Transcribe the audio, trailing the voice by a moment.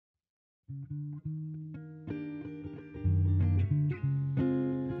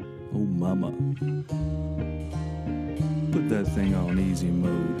Oh, mama. Put that thing on easy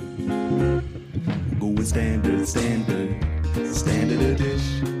mode. Going standard, standard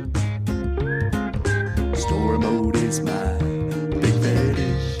dish. Story mode is my big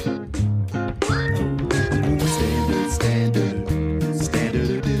fetish. Going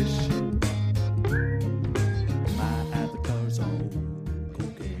standard dish. My avatar's on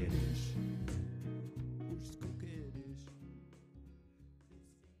coquettish.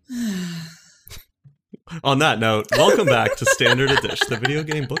 On that note, welcome back to Standard Edition, the video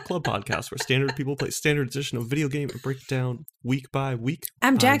game book club podcast where standard people play standard edition of a video game and break it down week by week.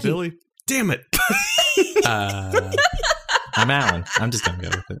 I'm Jackie. Billy. Damn it. I'm Alan. I'm just going to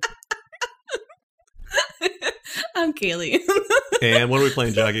go with it. I'm Kaylee. And what are we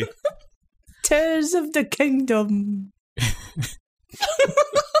playing, Jackie? Tears of the Kingdom.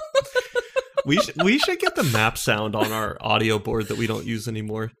 We should get the map sound on our audio board that we don't use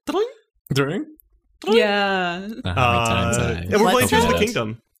anymore. During? Yeah. And we're playing Tears of the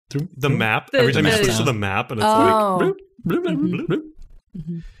Kingdom. The map. Every time you switch to the map, and it's like...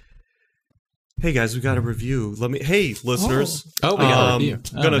 Mm-hmm. Hey guys, we got a review. Hey listeners. Oh, we got a review.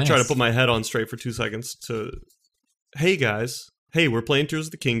 I'm gonna try to put my head on straight for 2 seconds. Hey guys. Hey, we're playing Tears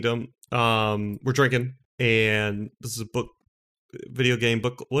of the Kingdom. We're drinking, and this is a video game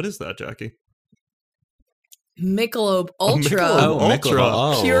book. What is that, Jackie? Michelob Ultra.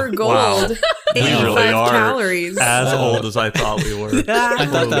 Ultra. Pure gold. Wow. 85 really are calories. As old as I thought we were. I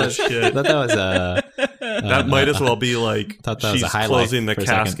thought that was that might as well be like she's closing the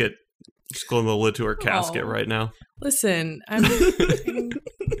casket. She's closing the lid to her casket right now. Listen, I'm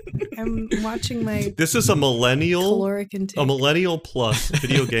watching my. This is a millennial plus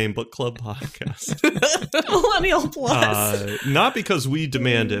video game book club podcast. Millennial plus. Not because we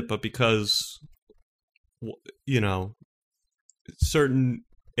demand it, but because certain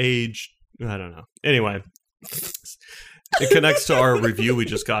age. I don't know. Anyway, it connects to our review we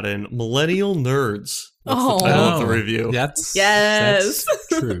just got in. Millennial Nerds. That's the title of the review. Yes. That's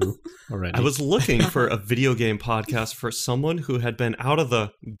true already. I was looking for a video game podcast for someone who had been out of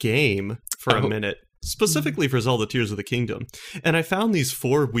the game for a minute, specifically for Zelda Tears of the Kingdom. And I found these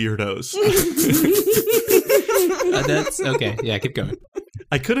 4 weirdos. That's okay. Yeah, keep going.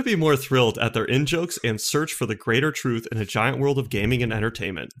 I couldn't be more thrilled at their in-jokes and search for the greater truth in a giant world of gaming and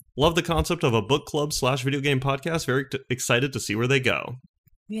entertainment. Love the concept of a book club / video game podcast. Very excited to see where they go.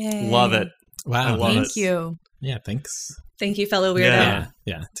 Yay. Love it. Wow. Thank you. Yeah, thanks. Thank you, fellow weirdo.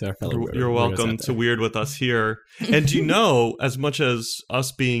 Yeah, to our fellow weirdo. You're welcome to Weird with us here. And do you know, as much as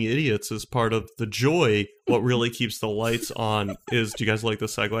us being idiots is part of the joy, what really keeps the lights on is, do you guys like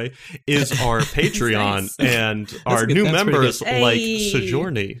this segue? Is our Patreon and our new members like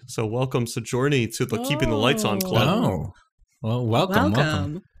Sojourny. So welcome Sojourny to the Keeping the Lights On Club. Oh, well,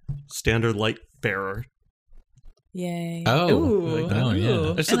 welcome. Standard light bearer. Yay. Oh, ooh,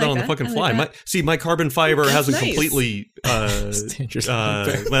 yeah. I just did that on the fucking fly. My carbon fiber hasn't completely well,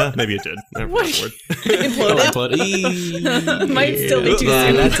 maybe it did. Might still be too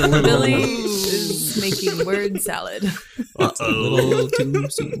soon. That's a little Billy is making word salad. That's a little too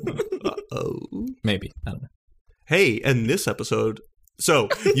soon. Maybe. I don't know. Hey, and this episode, so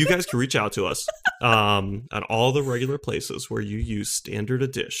you guys can reach out to us at all the regular places where you use Standard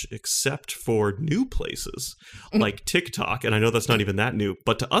Edition, except for new places like TikTok. And I know that's not even that new,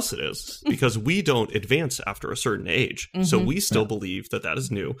 but to us it is, because we don't advance after a certain age. So we still believe that is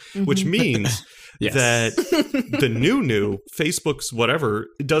new, which means that the new Facebook's whatever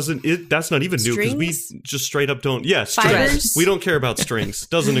that's not even new, because we just straight up don't. Strings. We don't care about strings.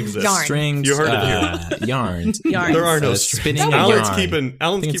 Doesn't exist. Yarn. Strings. You heard it here. Yarns. There are no spinning Alan's yarn.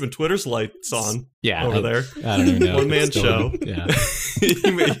 Alan's keeping Twitter's lights on. Over there. I don't even know. One man show. Yeah. He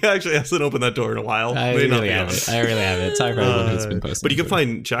actually hasn't opened that door in a while. I really have it. Sorry for everyone who's been posting. But you can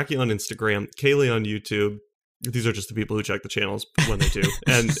find Jackie on Instagram, Kaylee on YouTube. These are just the people who check the channels when they do.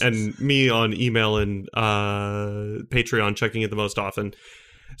 and me on email and Patreon, checking it the most often.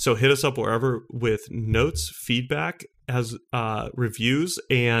 So hit us up wherever with notes, feedback, as reviews,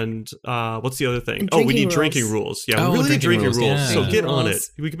 and what's the other thing? We need drinking rules. Yeah, we really need drinking rules. Yeah. So get on it.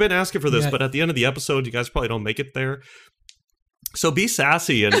 We've been asking for this, but at the end of the episode, you guys probably don't make it there. So be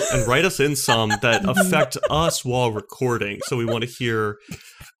sassy and write us in some that affect us while recording. So we want to hear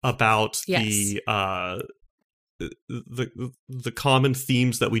about the common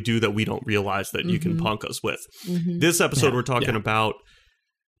themes that we do that we don't realize that you can punk us with. This episode, we're talking about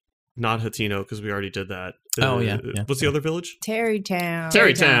not Hatino, because we already did that. What's the other village? Tarreytown.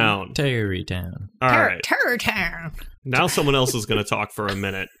 All right. Tarreytown. Now someone else is going to talk for a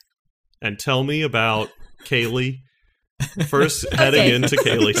minute. and tell me about Kaylee. First, heading into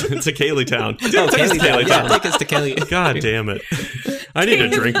Kaylee Town. Kaylee Town. Take us to Kaylee. God damn it. I need to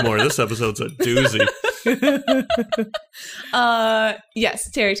drink more. This episode's a doozy.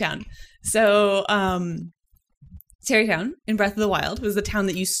 Yes, Tarrytown. So, Tarrytown in Breath of the Wild was the town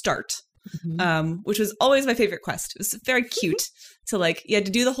that you start, which was always my favorite quest. It was very cute to like, you had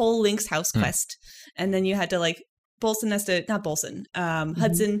to do the whole Link's house quest, and then you had to like, Hudson has to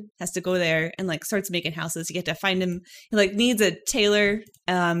go there and like starts making houses. You get to find him. He like needs a tailor,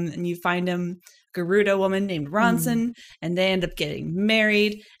 and you find him Gerudo woman named Ronson, and they end up getting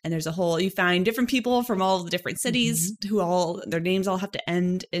married. And there's you find different people from all the different cities who all their names all have to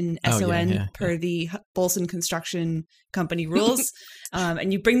end in SON per the Bolson Construction Company rules.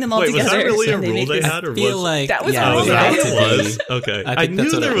 And you bring them all together. Was that really a and rule they had, or feel was like that was yeah, a rule? It was. Okay, I think knew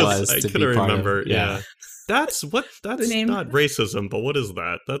that's what there it was. I to couldn't be part remember. of, Yeah. That's not racism, but what is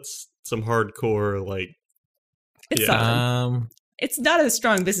that? That's some hardcore like. It's something. It's not a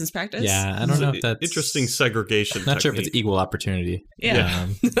strong business practice. Yeah, I don't know if that's interesting segregation. Not sure if it's equal opportunity. Yeah,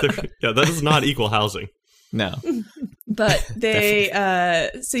 yeah, that is not equal housing. No, but they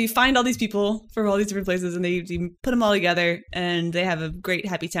so you find all these people from all these different places, and you put them all together, and they have a great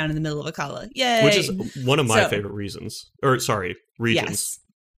happy town in the middle of Akala. Yay! Which is one of my favorite regions. Yes.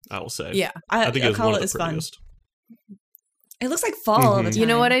 I will say. Yeah. I think it's one of the is prettiest. Fun. It looks like fall all the time. You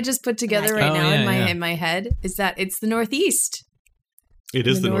know what I just put together right now in my head is that it's the Northeast. It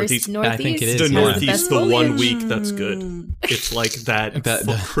is the Northeast. I think it is. The Northeast, the 1 foliage. week that's good. It's like that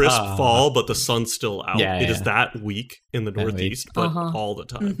crisp fall, but the sun's still out. It is that week in the Northeast, but all the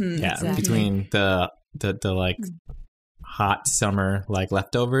time. Yeah, exactly. Between the like hot summer like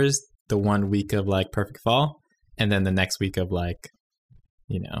leftovers, the 1 week of like perfect fall, and then the next week of like,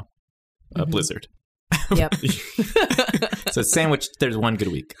 a blizzard. Yep. So sandwich, there's one good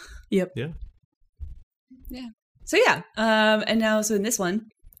week. Yep. Yeah. So yeah, and now so in this one,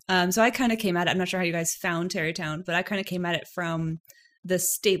 so I kind of came at it. I'm not sure how you guys found Tarrytown, but I kind of came at it from the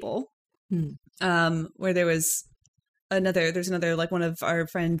stable, where there's another like one of our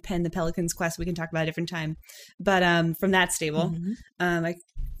friend Penn the Pelican's quest we can talk about a different time, but from that stable, I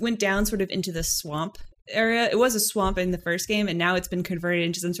went down sort of into the swamp area. It was a swamp in the first game, and now it's been converted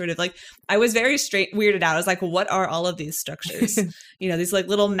into some sort of like, I was very weirded out. I was like, what are all of these structures? These like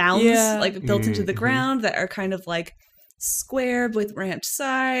little mounds like built into the ground that are kind of like square with ramped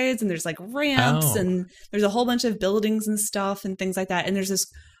sides, and there's like ramps and there's a whole bunch of buildings and stuff and things like that. And there's this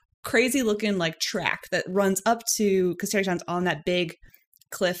crazy looking like track that runs up to, because Tarrytown's on that big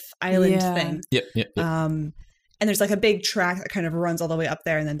cliff island thing. Yep. And there's like a big track that kind of runs all the way up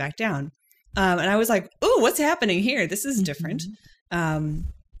there and then back down. And I was like, "Ooh, what's happening here? This is different." But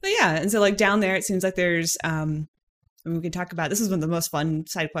yeah, and so like down there, it seems like there's. We can talk about, this is one of the most fun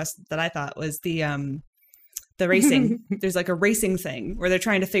side quests that I thought was the racing. There's like a racing thing where they're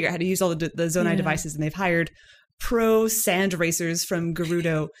trying to figure out how to use all the Zonai devices, and they've hired pro sand racers from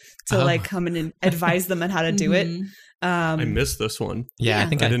Gerudo to like come in and advise them on how to do it. I missed this one. Yeah, I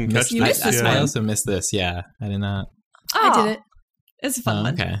think I didn't catch this. I also missed this. Yeah, I did not. I did it. It's a fun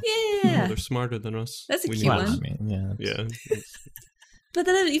one. Okay. Yeah. They're smarter than us. That's a cute one. I mean, yeah. But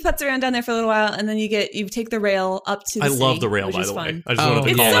then you putz around down there for a little while, and then you take the rail up to the city. I love the rail, by the way. I just wanted to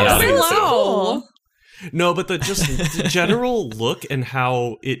it's call so that out. really cool. No, but the general look and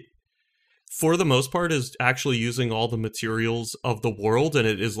how it, for the most part, is actually using all the materials of the world, and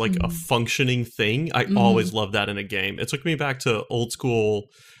it is like a functioning thing. I always love that in a game. It took me back to old school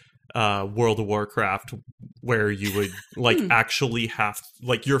World of Warcraft, where you would like actually have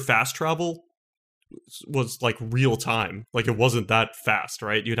like your fast travel was like real time. Like it wasn't that fast,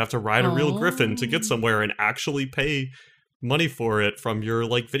 right? You'd have to ride a real griffin to get somewhere and actually pay money for it from your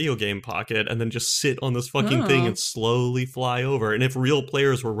like video game pocket, and then just sit on this fucking thing and slowly fly over. And if real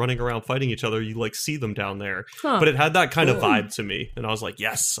players were running around fighting each other, you like see them down there. But it had that kind of vibe to me, and I was like,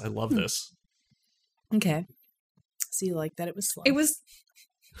 yes, I love this. Okay. So you like that it was slow. It was.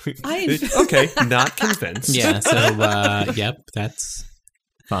 Okay, not convinced. Yeah, so yep, that's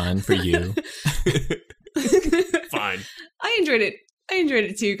fun for you. Fine. I enjoyed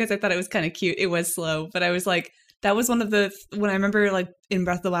it too, because I thought it was kind of cute. It was slow, but I was like, that was one of the, when I remember like in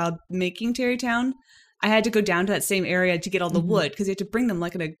Breath of the Wild making Tarrytown, I had to go down to that same area to get all the wood, because you had to bring them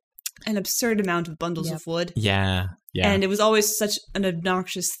like an absurd amount of bundles of wood. Yeah. And it was always such an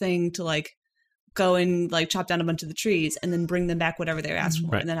obnoxious thing to like go and like chop down a bunch of the trees and then bring them back whatever they asked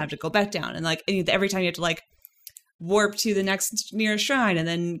for, and then have to go back down. And like every time you have to like warp to the next nearest shrine and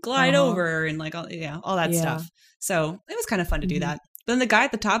then glide over and like all that stuff. So it was kind of fun to do that. But then the guy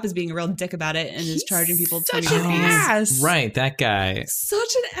at the top is being a real dick about it and is charging people 20 such an rupees. ass. Right, that guy. Such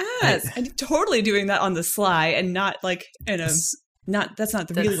an ass. And totally doing that on the sly and not like in a that's not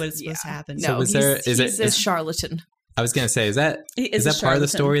really what it's supposed to happen. So No, was there- he's is a charlatan. I was gonna say, is that He is a that part of the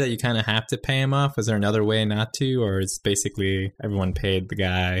charlatan. story that you kind of have to pay him off? Was there another way not to, or is basically everyone paid the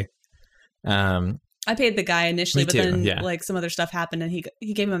guy? I paid the guy initially, Me but too, then yeah. like some other stuff happened and he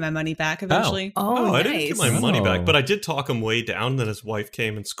gave me my money back eventually. Oh, I nice. didn't get my money Oh. back, but I did talk him way down. Then his wife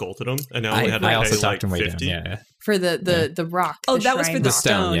came and scolded him, and now we had to I pay also like talked him way 50. down. Yeah. For the rock. Oh, the that was for shrine the rock.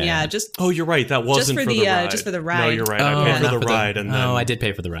 stone. yeah, Yeah, yeah. just Oh, you're right. That wasn't for for the, the ride. just for the No, ride. you're right. Oh, I paid for not the ride, and then I did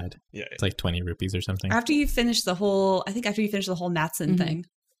pay for the ride. yeah, It's like 20 rupees or something. after you finish the whole Matson thing,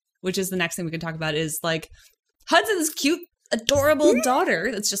 which is the next thing we can talk about, is like Hudson's cute, adorable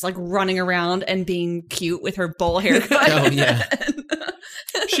daughter that's just like running around and being cute with her bowl haircut. Oh, yeah.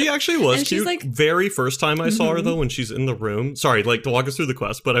 she actually was And she's cute. like- Very first time I saw her though, when she's in the room. Sorry, like to walk us through the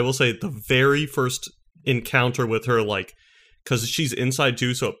quest, but I will say the very first encounter with her, like. Because she's inside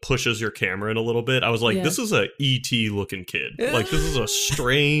too, so it pushes your camera in a little bit. I was like, Yeah. this is a E.T. looking kid. Like, this is a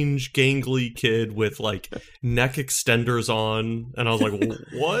strange, gangly kid with, like, neck extenders on. And I was like,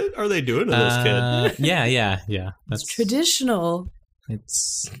 what are they doing to this kid? Yeah. That's Traditional.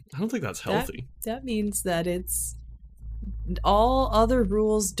 It's I don't think that's healthy. That means that it's all other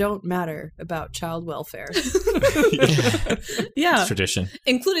rules don't matter about child welfare. Yeah, tradition.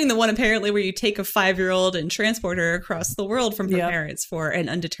 including the one apparently where you take a 5-year-old and transport her across the world from her Yep. parents for an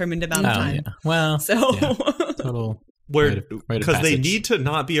undetermined amount Oh of time. yeah. Well, So yeah. Total. Where rite of because they passage. need to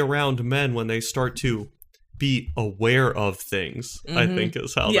not be around men when they start to be aware of things. I think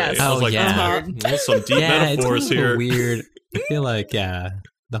is how Yes. they. I was Oh, like, yeah. well, some deep metaphors it's a here. little weird. I feel like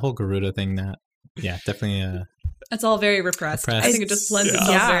the whole Garuda thing. Definitely. it's all very repressed. Repressed. I think it just blends Yeah.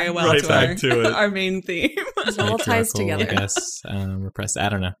 itself Yeah. very well Right to, back our, to it. our main theme. It all ties patriarchal, together. I guess repressed. I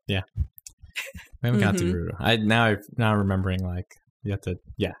don't know. Yeah, we haven't got to Garuda. Now remembering like you have to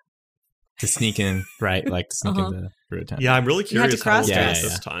to sneak in right like to sneak into Garuda town. Yeah, I'm really You had to curious how we'll do cross-dress. it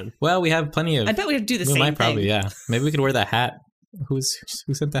this time. Well, we have plenty of. I bet we have to do the we same might probably thing. Maybe we could wear that hat. Who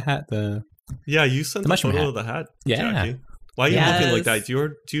sent the hat? Yeah, you sent The the mushroom photo hat. of the hat, Yeah. Jackie. Why are you Yes. looking like that?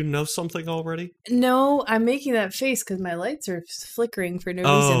 Do you know something already? No, I'm making that face because my lights are flickering for no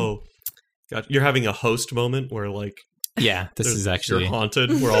reason. Oh, God. You're having a host moment where like Yeah, this is actually. you're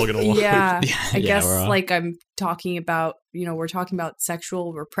haunted. We're all gonna watch. Yeah, I Yeah, guess we're all- like I'm talking about, we're talking about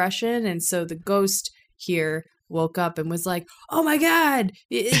sexual repression, and so the ghost here woke up and was like, "Oh my God,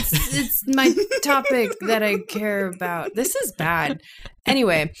 it's my topic that I care about. This is bad."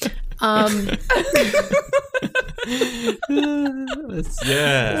 Anyway,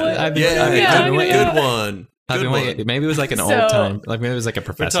 Yeah, I've been- yeah, I've been waiting- good one. I've Good been one. waiting. Maybe it was like an So- old time. Like maybe it was like a We're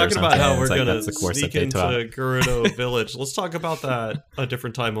professor. talking or about something. how we're It's like, gonna that's the course sneak that they into taught. Gerudo Village. Let's talk about that a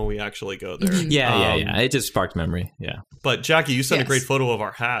different time when we actually go there. Yeah. It just sparked memory. Yeah. But Jackie, you sent a Yes. great photo of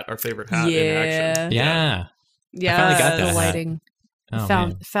our hat, our favorite hat in action. Yeah. Yeah, finally got the that hat. lighting. Oh,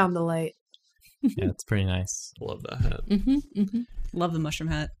 found man. found the light. Yeah, it's pretty nice. Love that hat. Love the mushroom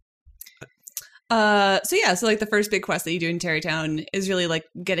hat. So like the first big quest that you do in Tarrytown is really like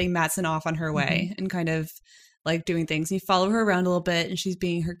getting Matson off on her way and kind of like doing things. And you follow her around a little bit and she's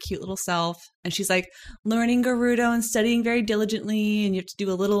being her cute little self. And she's like learning Gerudo and studying very diligently. And you have to do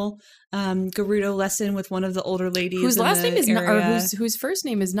a little Gerudo lesson with one of the older ladies. Whose in last the name is not, or area. whose first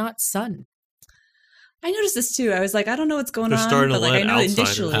name is not Sun. I noticed this too. I was like, I don't know what's going They're on, starting to but like let I know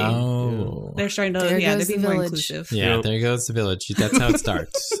outsiders initially Oh. they're starting to There they're goes being the more village. inclusive. Yeah, Yep. there goes the village. That's how it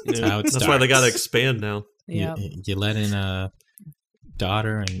starts. That's Yeah. how it That's starts. why they got to expand now. Yeah. You let in a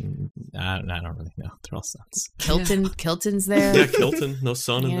daughter and I don't really know. They're all sons. Kilton's there. Yeah, Kilton, no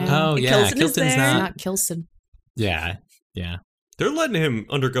sun in Yeah. that. Oh yeah, Kilton is Kilton's there. It's not. not Kilson. Yeah. They're letting him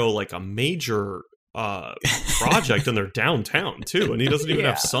undergo like a major project in their downtown too, and he doesn't even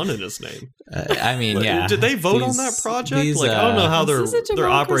have sun in his name. I mean, Like, yeah. did they vote on These- that project? these, Like, I don't know how This is a they're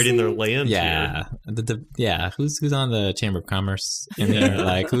operating their democracy. land. Yeah, here. Who's on the Chamber of Commerce in there?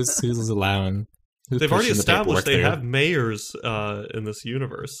 Like, who's allowing? Who's They've already pushing the established they paperwork have mayors in this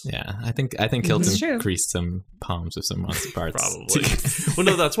universe. there? Yeah, I think It's Kilton true. creased some palms with some monster parts. Probably. Well,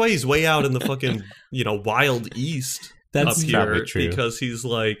 no, that's why he's way out in the fucking Wild East. That's up probably here true. because he's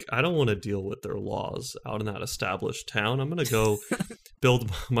like, I don't want to deal with their laws out in that established town. I'm going to go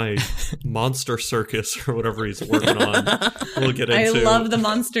build my monster circus or whatever he's working on. We'll get I into. love the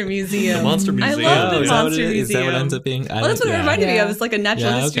Monster Museum. The Monster I Museum. love the Is that what Monster it is? Museum. Is that what ends up being? Well, that's what it reminded me of. It's like a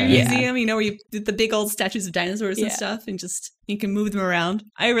natural Yeah, history okay. museum, you know, where you the big old statues of dinosaurs and Yeah. stuff, and just you can move them around.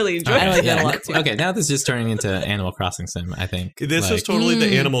 I really enjoy I it. like that a lot too. Okay, now this is just turning into Animal Crossing sim, I think. This like, is totally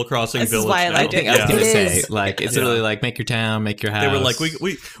the Animal Crossing This is village. why I now. liked it. I was gonna It say, is. like, it's Yeah. literally like make your town, make your house. They were like, we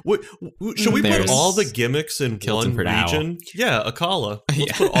should we put There's all the gimmicks in Kilton one for Owl. region? Yeah, Akala. Let's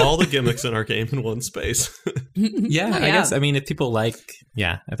Yeah. put all the gimmicks in our game in one space. yeah, I Yeah. guess. I mean, if people like,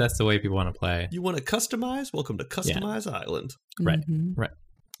 if that's the way people want to play, You want to customize? Welcome to Customize Island. right, Mhm. right.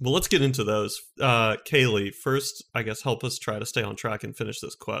 Well, let's get into those. Kaylee, first, I guess, help us try to stay on track and finish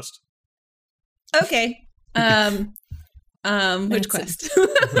this quest. Okay. Which quest?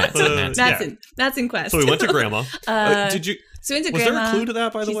 Madsen. Madsen quest. So we went to Grandma. Did you? So into Was Grandma. there a clue to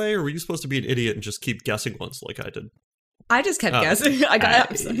that, by the she's- way, or were you supposed to be an idiot and just keep guessing once, like I did? I just kept Oh. guessing. I got I-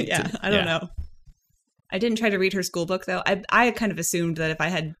 I don't know. I didn't try to read her school book though. I kind of assumed that if I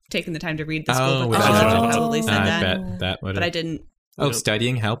had taken the time to read the school book, without I should have it. probably said I that. bet that would. But I didn't. Oh, Yep.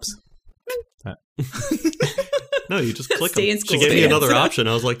 studying helps. No, you just click Stay them. in school. She gave me Stay in another school. option.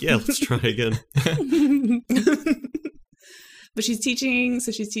 I was like, yeah, let's try again. But she's teaching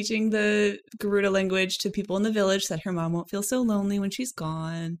the Garuda language to people in the village so that her mom won't feel so lonely when she's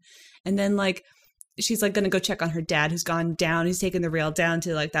gone. And then like she's like going to go check on her dad who's gone down. He's taken the rail down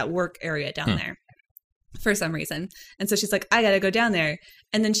to like that work area down there for some reason. And so she's like, I got to go down there.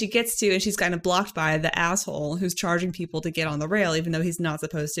 And then she gets to, and she's kind of blocked by the asshole who's charging people to get on the rail, even though he's not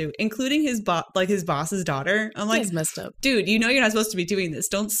supposed to, including his boss's daughter. I'm like, That's messed up. dude, you know you're not supposed to be doing this.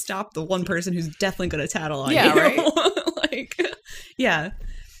 Don't stop the one person who's definitely going to tattle on Yeah, you. right. Like, yeah.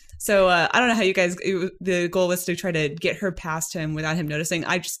 So I don't know how you guys. The goal was to try to get her past him without him noticing.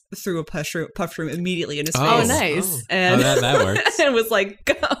 I just threw a puff shroom immediately in his Oh, face. nice. And that works. and was like,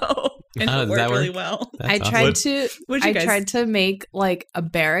 go. And Oh, it does worked that really work? well. That's I awesome. tried to. What'd you I guys- tried to make like a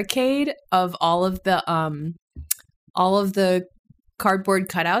barricade of all of the cardboard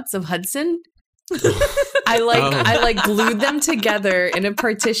cutouts of Hudson. I glued them together in a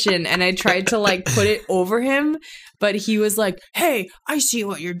partition, and I tried to like put it over him, but he was like, "Hey, I see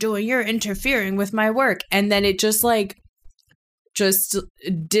what you're doing. You're interfering with my work." And then it just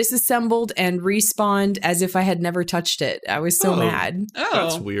disassembled and respawned as if I had never touched it. I was so Oh. mad.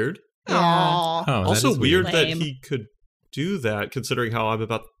 That's weird. Aw. Oh, that Also is weird that Lame. he could do that, considering how I'm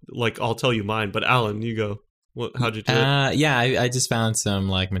about. Like, I'll tell you mine, but Alan, you go. How'd you do it? I just found some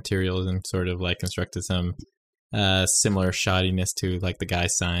like materials and sort of like constructed some similar shoddiness to like the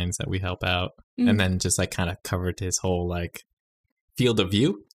guy's signs that we help out, and then just like kind of covered his whole like field of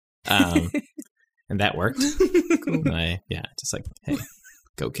view, and that worked. Cool. And just like, hey,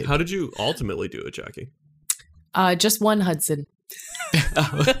 go kid. How did you ultimately do it, Jackie? Just one Hudson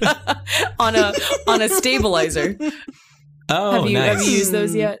on a stabilizer. Oh, Have nice. you used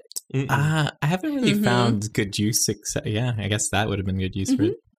those yet? Mm-mm. I haven't really Mhm. found good use. I guess that would have been good use for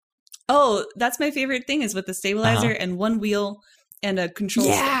it. Oh, that's my favorite thing is with the stabilizer and one wheel and a control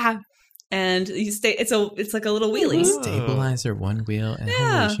stick. Yeah. And you stay. It's like a little wheelie Oh. Stabilizer, one wheel, and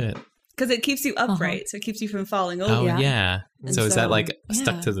Yeah. holy shit. because it keeps you upright, so it keeps you from falling over. Oh yeah. yeah. And So is that like so,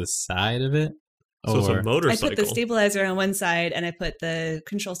 stuck yeah. to the side of it? So it's a I motorcycle. put the stabilizer on one side and I put the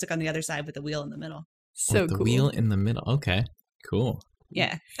control stick on the other side with the wheel in the middle. So With the cool. wheel in the middle. Okay, cool.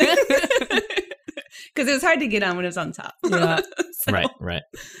 Yeah. Because it was hard to get on when it was on top. Yeah. So, Right.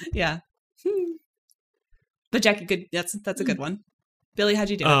 Yeah. But Jackie, good. That's a good one. Billy, how'd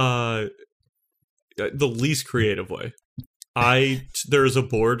you do it? The least creative way. There was a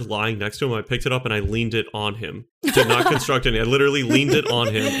board lying next to him. I picked it up and I leaned it on him. Did not construct any. I literally leaned it on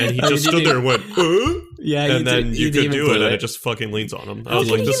him, and he Oh, just you stood didn't there and went, Yeah, and then you could didn't do even it, and glue it just fucking leans on him. I How was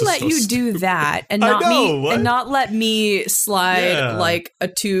can like, this he is let so you do stupid. that and I not know, me what? and not let me slide Yeah. like a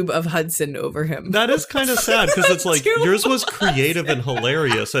tube of Hudson over him? That is kind of sad because it's like Too yours was creative and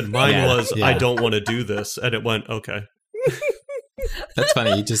hilarious, and mine Yeah, was yeah. I don't want to do this, and it went okay. That's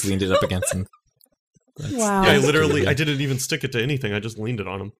funny. You just leaned it up against him. Wow. I That's literally crazy. I didn't even stick it to anything. I just leaned it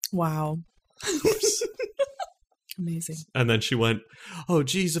on him, Wow. of course. Amazing. And then she went, "Oh,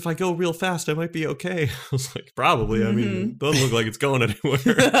 geez, if I go real fast, I might be okay." I was like, "Probably. I mean, it doesn't look like it's going anywhere.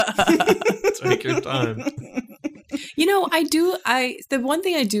 Take your time." You know, the one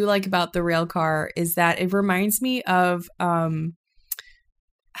thing I do like about the rail car is that it reminds me of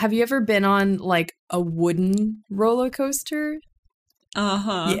have you ever been on like a wooden roller coaster?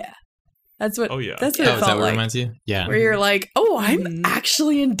 Uh-huh. Yeah. That's what Oh yeah. that's what Oh, it is that felt what like. reminds you? Yeah. Where you're like, oh, I'm Mhm.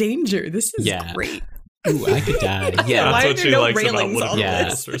 actually in danger. This is Yeah. great. Ooh, I could die. Yeah. Why That's are what there she no likes about railings Woodford on Yeah.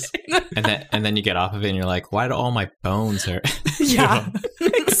 this? Monsters. And then you get off of it and you're like, why do all my bones hurt? Yeah,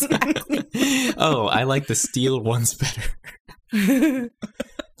 exactly. Oh, I like the steel ones better. At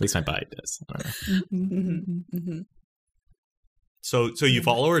least my body does. I don't know. So you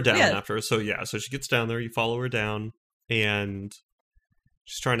follow her down Yeah. after. So she gets down there. You follow her down, and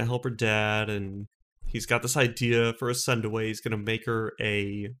she's trying to help her dad. And he's got this idea for a send away. He's going to make her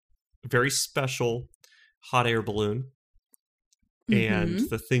a very special hot air balloon, and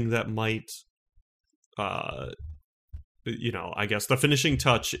the thing that might, I guess the finishing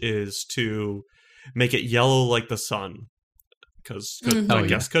touch is to make it yellow like the sun. Because Oh,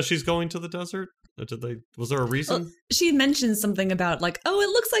 yeah. because she's going to the desert. Was there a reason? Well, she mentioned something about like, oh, it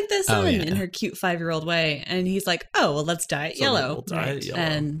looks like the sun yeah. in her cute 5-year-old way, and he's like, oh, well, let's dye it So yellow. we'll dye it yellow.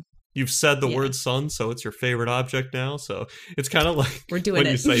 And You've said the Yeah. word sun, so it's your favorite object now. So it's kind of like we're doing when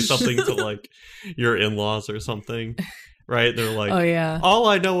it. you say something to like your in-laws or something, right? They're like, Oh yeah. all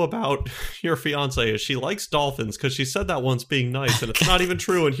I know about your fiance is she likes dolphins because she said that once being nice, and it's not even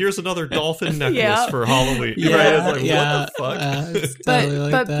true. And here's another dolphin necklace Yeah. for Halloween. Yeah, Right? It's like, yeah, what the fuck? it's But totally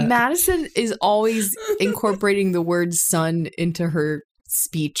like but that. Madison is always incorporating the word sun into her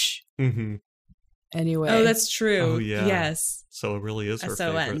speech hmm anyway. Oh, that's true. Oh, yeah. Yes. So it really is her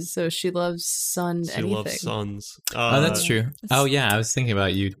S-O-N. favorite. so she loves sun She anything. loves suns. Oh, that's true. Oh, yeah. I was thinking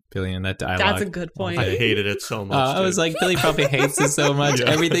about you, Billy, and that dialogue. That's a good point. I hated it so much. I was dude. like, Billy probably hates it so much. Yeah.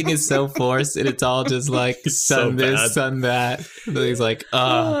 Everything is so forced, and it's all just like So sun this, bad. sun that. Billy's like,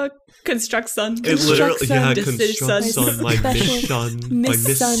 Construct sun. it literally, Construct yeah, sun, decision construct sun. sun, my Special mission, my miss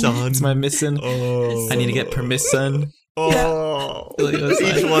miss sun. sun. it's my missing. Oh, I need to get permission. Oh, Billy was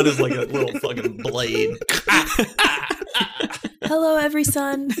each like- one is like a little fucking blade. Hello, every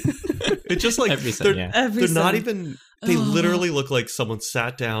sun. It's just like Every sun, they're, yeah. Every they're not sun. even. They Oh. literally look like someone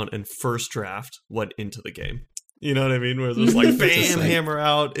sat down and first draft went into the game. You know what I mean? Where there's like Just bam, like- hammer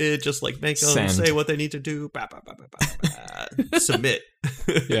out, it just like make them Send. say what they need to do. Bah, bah, bah, bah, bah, bah. Submit.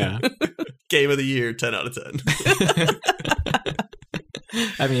 Yeah. Game of the year, 10 out of 10.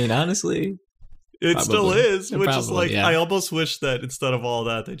 I mean, honestly, It still Probably. is, which is Probably, like yeah. I almost wish that instead of all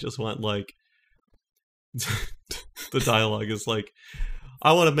that, they just went like the dialogue is like,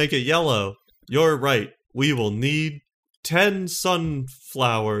 I want to make it yellow. You're right. We will need 10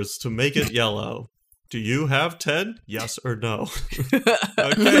 sunflowers to make it yellow. Do you have 10? Yes or no?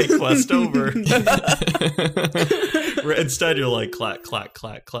 Okay, quest over. Instead, you're like, clack, clack,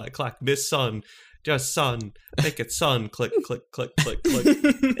 clack, clack, clack. Miss sun. Just sun. Make it sun. Click, click, click, click, click.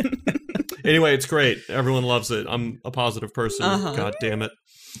 Anyway, it's great. Everyone loves it. I'm a positive person. Uh-huh. God damn it.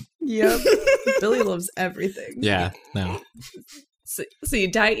 Yep. Billy loves everything. yeah, no. So you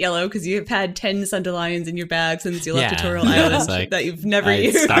dye it yellow because you have had 10 Sundelions in your bag since you left Yeah, Tutorial yeah, Island it's like, that you've never I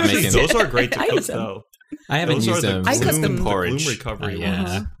used. stopped Actually, making- those are great to I cook, use them. though. I haven't Those used are them. the I cook gloom, them- the porridge. gloom recovery yeah,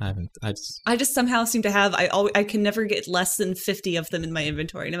 ones. I haven't. I just. I just somehow seem to have I can never get less than 50 of them in my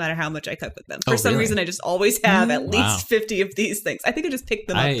inventory, no matter how much I cook with them. For Oh, some really? reason, I just always have at Wow. least 50 of these things. I think I just pick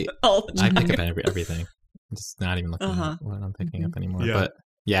them I- up all the I time. pick up everything. I'm just not even looking Uh-huh. at what I'm picking up anymore. Yeah. But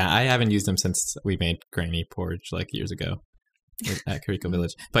yeah, I haven't used them since we made granny porridge like years ago at Kariko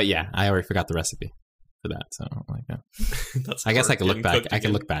Village. But yeah, I already forgot the recipe for that. So like, That's I guess I hard could look getting back. cooked I can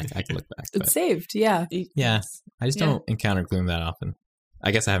again. look back. I can look back. But It's saved, yeah. yeah, I just Yeah. don't encounter gloom that often. I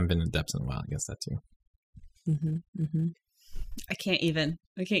guess I haven't been in the depths in a while. I guess that too. Mm-hmm, mm-hmm. I can't even.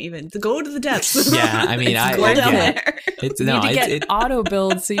 To go to the depths. Yeah, I mean, It's go down yeah. there. It's You no, need to it's, get auto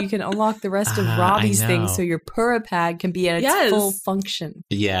build so you can unlock the rest of I Robbie's things know. so your Pura pad can be at its Yes. full function.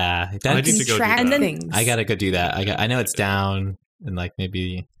 yeah. I That's, need to go do Track that. And then- things. I gotta go do that. I know it's down and like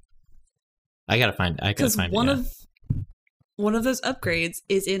maybe I gotta find. I gotta Because find one it. Yeah. of one of those upgrades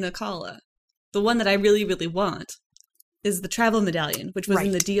is in Akala. The one that I really, really want is the travel medallion, which was in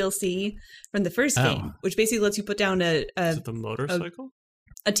the Right. DLC from the first Oh. game, which basically lets you put down Is it the motorcycle?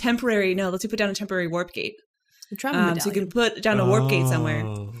 a temporary lets you put down a temporary warp gate. The travel So you medallion. can put down a warp gate somewhere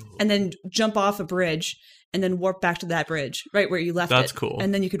Oh. and then jump off a bridge and then warp back to that bridge right where you left That's it. cool.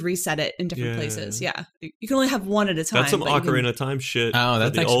 And then you could reset it in different Yeah. places. Yeah. You can only have one at a time. That's some but you can- Ocarina of Time shit. Oh, that's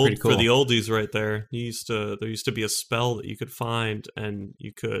for the actually old, pretty cool. For the oldies right there. There used to be a spell that you could find and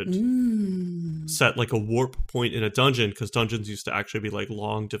you could Mm. set like a warp point in a dungeon because dungeons used to actually be like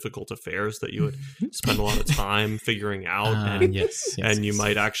long, difficult affairs that you would spend a lot of time figuring out. And yes, and you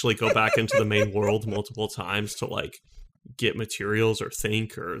might actually go back into the main world multiple times to like get materials or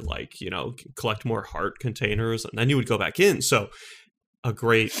think or like collect more heart containers, and then you would go back in. So a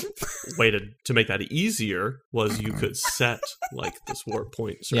great way to make that easier was you could set like this warp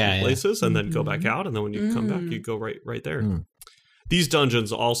point in certain Yeah, yeah. places and then go back out, and then when you come back Mm. you go right there. Mm. These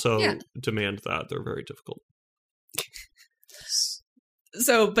dungeons also Yeah. demand that. They're very difficult.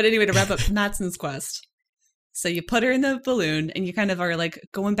 So, but anyway, to wrap up Madsen's quest. So you put her in the balloon, and you kind of are like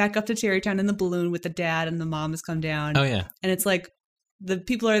going back up to Tarrytown in the balloon with the dad and the mom has come down. Oh yeah. And it's like the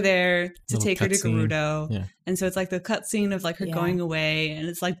people are there to Little take her to cutscene. Gerudo. Yeah. And so it's like the cutscene of like her Yeah. going away, and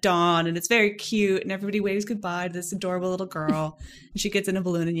it's like dawn, and it's very cute, and everybody waves goodbye to this adorable little girl. And she gets in a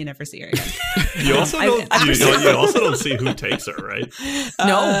balloon, and you never see her again. You also you also don't see who takes her, right?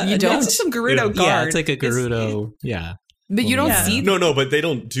 No, you don't. It's just some Gerudo guard. Yeah, it's like a Gerudo. Yeah. But you don't Yeah. see No, but they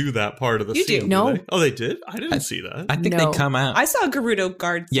don't do that part of the You do. scene. No. They? Oh, they did? I didn't see that. I think No. they come out. I saw a Gerudo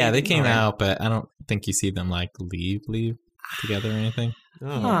guard. Yeah, they thing. came Oh. out, but I don't think you see them like leave together or anything.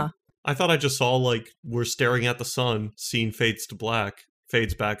 Oh. Huh. I thought I just saw like we're staring at the sun, scene fades to black,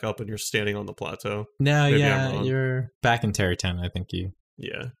 fades back up, and you're standing on the plateau. No, Maybe I'm yeah, wrong. you're back in Tarrytown. I think you.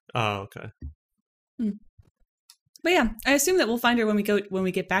 Yeah. Oh, okay. But yeah, I assume that we'll find her when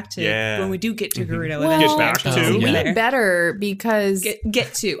we get back to Yeah. when we do get to Mhm. Gerudo. Well, eventually. Get back I'll to? see you Yeah. there. Better because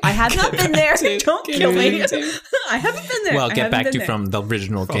Get to. I have not been there. Don't kill me. I haven't been there. Well, I get haven't back been to there. from the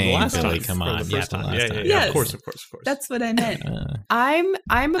original From the game, last Billy. time. Come From on, the first from time. last Yeah, time. Yes. Of course. That's what I meant. I'm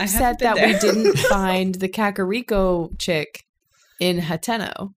haven't upset been that we there. didn't find the Kakariko chick in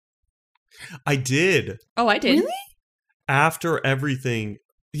Hateno. I did. Oh, I did. Really? After everything.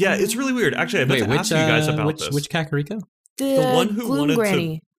 Yeah, it's really weird. Actually, I meant Wait, to which ask you guys about which, this. which Kakariko? The one who Gloom wanted to-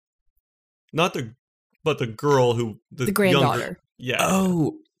 Granny, Not but the girl who the granddaughter. Younger, yeah.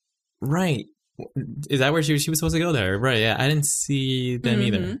 Oh, right. Is that where she was supposed to go there? Right. Yeah, I didn't see them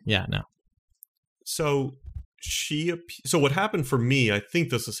either. Mhm. Yeah, no. So so what happened for me, I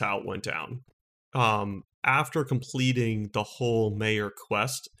think this is how it went down. After completing the whole mayor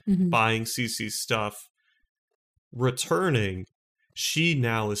quest, Mhm. buying Cece's stuff, returning, she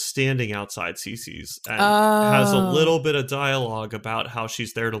now is standing outside Cece's and has a Oh. little bit of dialogue about how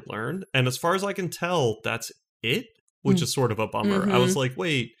she's there to learn. And as far as I can tell, that's it, which Mm. is sort of a bummer. I was like,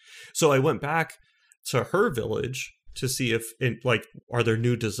 wait. So I went back to her village to see if, are there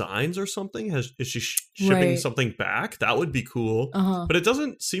new designs or something? Is she shipping Right. something back? That would be cool. Uh-huh. But it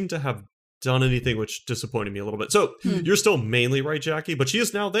doesn't seem to have done anything, which disappointed me a little bit. So you're still mainly right, Jackie, but she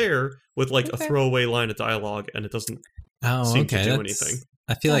is now there with like a Okay. throwaway line of dialogue, and it doesn't Oh, seem okay. to do that's- anything.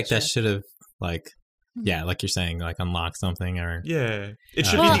 I feel like that Gotcha. should have like, yeah, like you're saying, like unlock something or. Yeah, it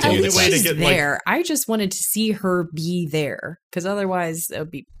should Well, be the continue only the way to she's get there. I just wanted to see her be there because otherwise it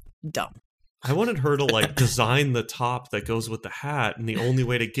would be dumb. I wanted her to like design the top that goes with the hat, and the only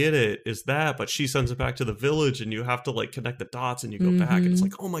way to get it is that. But she sends it back to the village, and you have to like connect the dots, and you go back, and it's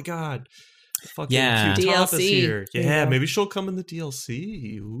like, oh my god, fucking Yeah. cute top is DLC. here. There you Yeah, go. maybe she'll come in the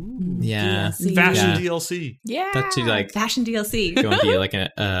DLC. Ooh. Yeah. DLC. Fashion Yeah. DLC. Yeah. That she like Fashion DLC. going to be like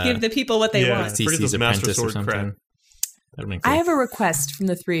a Give the people what they yeah. want. Pretty CC's the Master apprentice or Sword something. cred. That'd be cool. I have a request from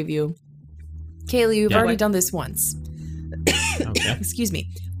the three of you. Kaylee, you've Yeah. already What? done this once. Okay. Excuse me.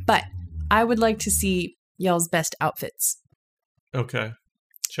 But I would like to see y'all's best outfits. Okay.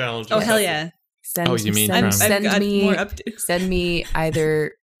 Challenge. Oh, hell accepted. yeah. Send, Oh, you mean send, from- send I've got me more updates. send me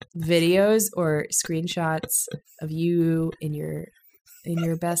either videos or screenshots of you in your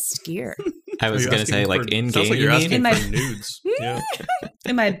best gear. I was Are you going to say asking like for- in sounds game. like you're you asking In my- for nudes. Yeah.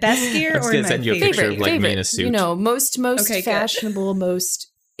 In my best gear I was or gonna in my send you a favorite picture of, gear? like, me in favorite, a suit. You know, most Okay, good. fashionable,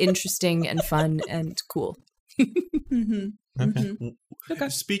 most interesting and fun and cool. Mm-hmm. Okay. Mm-hmm. Okay.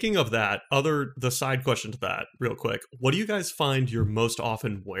 Speaking of that, the side question to that, real quick. What do you guys find you're most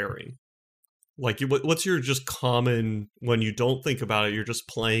often wearing? Like, what's your just common, when you don't think about it, you're just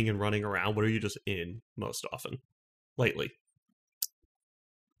playing and running around, what are you just in most often lately?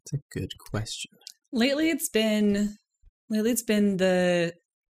 That's a good question. Lately, it's been the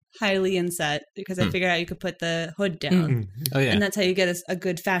Hylian set because I figured out you could put the hood down, Oh yeah. and that's how you get a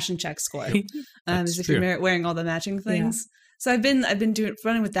good fashion check score. That's Is if true. you're wearing all the matching things. So I've been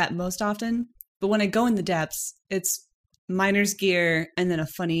running with that most often. But when I go in the depths, it's miner's gear and then a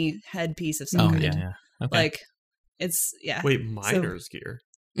funny headpiece of some Oh kind. yeah, yeah. Okay. Like it's Wait, miner's gear?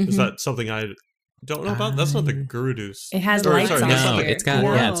 Mhm. Is that something I don't know about? That's not the Um, Gerudo's. It has Or, lights sorry, on that's it. not no, the- it's got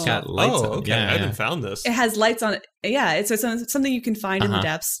it's got lights. Oh, on. okay. Yeah, I haven't yeah. found this. it has lights on it. Yeah, it's something you can find in the Uh-huh.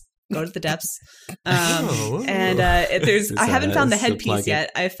 depths. Go to the depths. Oh. And there's I haven't found the So plug headpiece it.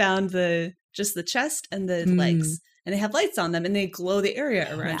 yet. I found just the chest and the Mm. legs. And they have lights on them and they glow the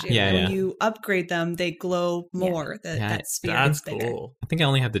area around you. Yeah, And when yeah. you upgrade them, they glow more. Yeah, That sphere That's is bigger. cool. I think I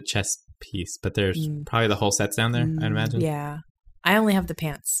only have the chest piece, but there's Mm. probably the whole set's down there. I'd imagine. Yeah. I only have the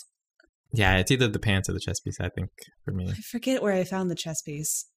pants. Yeah, it's either the pants or the chest piece. I think for me. I forget where I found the chest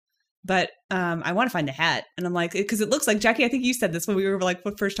piece. but I want to find a hat. And I'm like, because it looks like, Jackie, I think you said this when we were like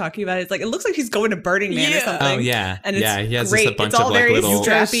first talking about it. It's like, it looks like he's going to Burning Man or something. Oh, yeah. And it's he has great. just a bunch It's all of like very little,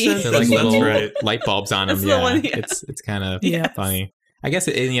 strappy. they're like That's little right. light bulbs on him. That's the Yeah. one, yeah. It's kind of Yes. funny. I guess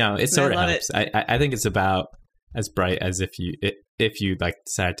it sort of love helps. I think it's about as bright as if you like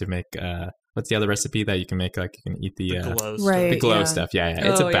decide to make what's the other recipe that you can make, like you can eat the glow Right. the glow yeah. stuff. Yeah.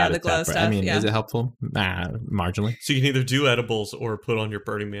 It's Oh, about yeah, the it glow that bright. I stuff, mean, yeah. is it helpful? Marginally. So you can either do edibles or put on your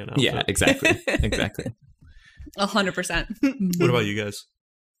Burning Man outfit. Yeah, exactly. Exactly. 100%. What about you guys?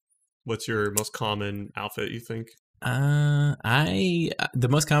 What's your most common outfit, you think? The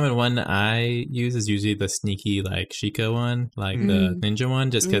most common one I use is usually the sneaky like Sheikah one, like the ninja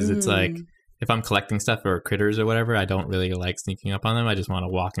one, just because it's like if I'm collecting stuff or critters or whatever, I don't really like sneaking up on them. I just want to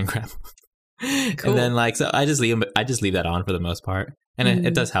walk and grab them. Cool. And then like so I just leave that on for the most part, and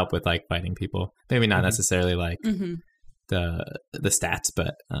it does help with like fighting people. Maybe not necessarily like the stats,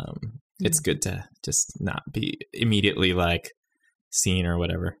 but it's good to just not be immediately like seen or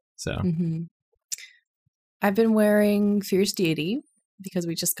whatever. So. I've been wearing Fierce Deity because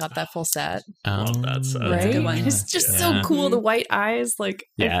we just got that full set. Love that set. Right? Good one. It's just Yeah. so cool. The white eyes, like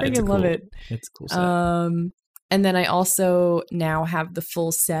I it's freaking love it. It's a cool set. And then I also now have the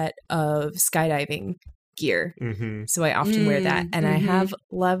full set of skydiving gear. Mm-hmm. So I often wear that. And I have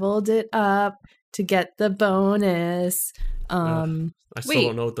leveled it up to get the bonus. I still wait,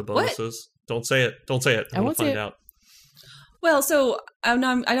 don't know what the bonus is. Don't say it. Don't say it. I want won't to say find it. out. Well, so I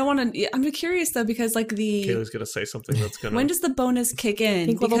don't want to. I'm curious though, because like Kaylee's gonna say something that's gonna. when does the bonus kick in?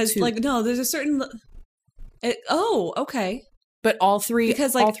 think level Because 2. like no, there's a certain. Okay. But all three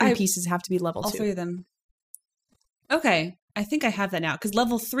Because, like, all three I- pieces have to be level All 2. three of them. Okay, I think I have that now because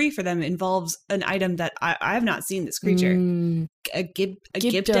level 3 for them involves an item that I have not seen this creature. A gibdo.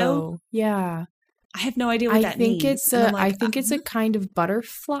 Gibdo. Yeah. I have no idea what I that think means. it's And a I'm like, I think it's a kind of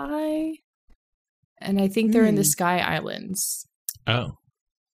butterfly. And I think they're in the Hmm. Sky Islands. Oh.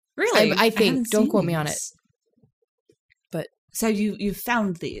 really. I think. haven't Don't seen quote me on it. these. But So you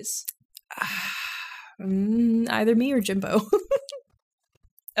found these? either me or Jimbo.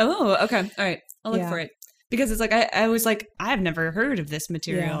 Oh, okay. All right. I'll look Yeah. for it because it's like I was like I've never heard of this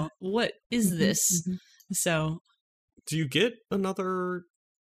material. What is this? So Do you get another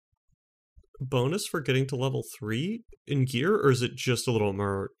bonus for getting to level 3 in gear, or is it just a little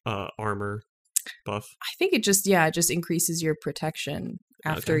more armor buff? I think it just increases your protection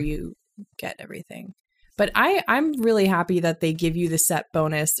after Okay. you get everything. But I'm really happy that they give you the set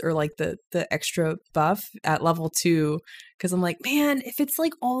bonus or like the extra buff at level 2 because I'm like, man, if it's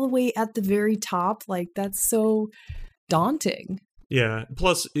like all the way at the very top, like that's so daunting. Yeah.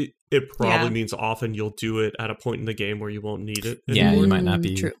 Plus, it probably Yeah. means often you'll do it at a point in the game where you won't need it. Yeah, anymore. you might not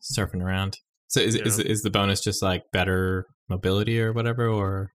be True. surfing around. So is Yeah. the bonus just like better mobility or whatever,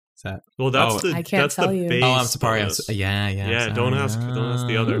 or is that? Well, that's Oh. the I can't that's tell the you. base Oh, I'm sorry. bonus. Yeah. Yeah, sorry. don't ask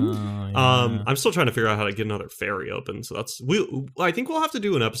the other. Oh, yeah. I'm still trying to figure out how to get another ferry open. So I think we'll have to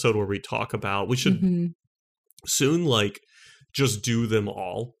do an episode where we talk about. We should soon just do them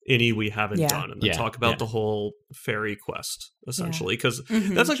all, any we haven't Yeah. done, and then Yeah, talk about yeah. the whole fairy quest essentially. Because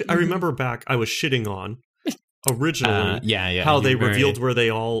Mhm, that's actually I mhm. remember back I was shitting on originally yeah. how they you're very- revealed where they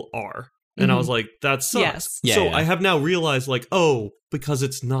all are. And I was like, that sucks. Yes. Yeah, So yeah. I have now realized, because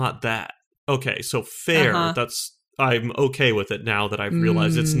it's not that. Okay, so fair. Uh-huh. I'm okay with it now that I've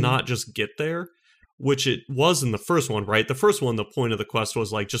realized it's Mm. not just get there, which it was in the first one, right? The first one, the point of the quest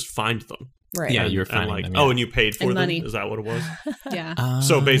was just find them. Right. Yeah, And- you were and finding them. Yeah. oh, and you paid for And them. money. Is that what it was? Yeah.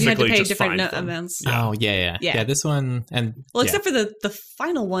 So You had to basically, pay just different find them. amounts. Yeah. Oh yeah. Yeah. This one and Well, yeah. except for the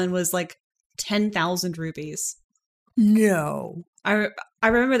final one was like 10,000 rupees. No. I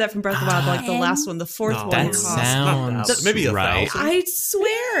remember that from Breath of the Wild, like the last one, the fourth No, one. that cost- sounds maybe right. 1,000. I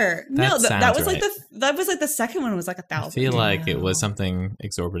swear. No, that sounds was like right. that was like the second one was like 1,000. I feel like it was Wow. something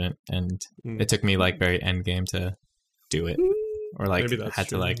exorbitant, and Mm. it took me very end game to do it, or Maybe that's had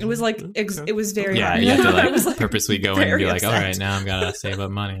to true. It was like Okay. it was very yeah, hard. you have to I was, like, purposely go in and be very like, all upset. right, now I'm gotta save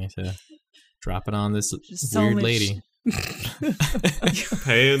up money to drop it on this Just so weird much- lady.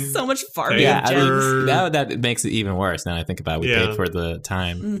 Paying. so much farming. Paying Yeah, I mean, for- that makes it even worse. Now I think about it. We Yeah. paid for the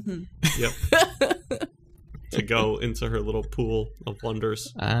time. Mhm. Yep. To go into her little pool of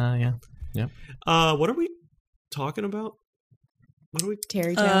wonders. Yeah. What are we talking about? What are we?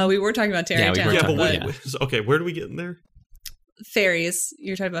 Terry Town. We were talking about Terry Yeah, we Town. were Yeah, talking but about- okay, where do we get in there? Fairies.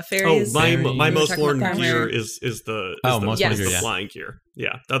 You're talking about Oh, fairies. my Fairies. my We were most talking about worn armor. gear is the most worn is gear, the yeah. flying gear.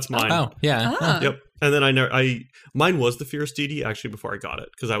 Yeah, that's mine. Oh, yeah. Ah. Yep. And then mine was the Fierce DD actually before I got it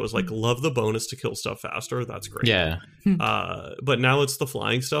because I was like, love the bonus to kill stuff faster. That's great. Yeah. But now it's the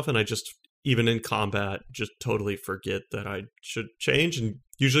flying stuff, and I just even in combat, just totally forget that I should change. And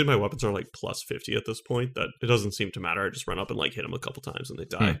usually my weapons are like plus 50 at this point. That it doesn't seem to matter. I just run up and like hit them a couple times and they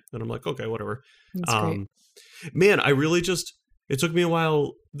die. And I'm like, okay, whatever. That's great. Man, I really just, it took me a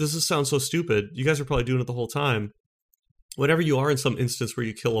while. Sounds so stupid. You guys are probably doing it the whole time. Whenever you are in some instance where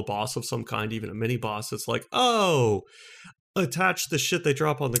you kill a boss of some kind, even a mini boss, it's like, oh, attach the shit they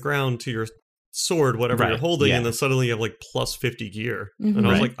drop on the ground to your sword, whatever you're holding, and then suddenly you have like plus 50 gear. And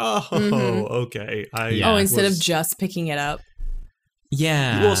I was like, oh, okay. Instead of just picking it up.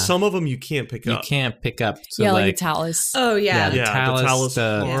 Yeah. Well, some of them you can't pick up. You can't pick up. So like a talus. Oh, yeah. The talus,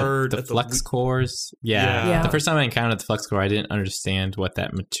 card, the flux cores. Yeah. The first time I encountered the flux core, I didn't understand what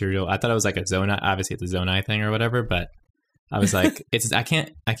that material. I thought it was like a zonai. Obviously, it's a zonai thing or whatever. But I was like, I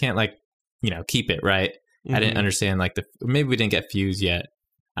can't like keep it right. I didn't understand like maybe we didn't get fused yet.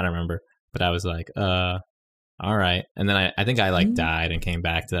 I don't remember. But I was like, all right. And then I think I like died and came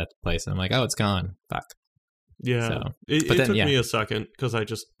back to that place. And I'm like, oh, it's gone. Fuck. Yeah. So, it took me a second because I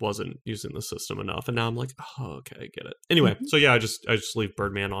just wasn't using the system enough. And now I'm like, oh, okay, I get it. Anyway, so yeah, I just leave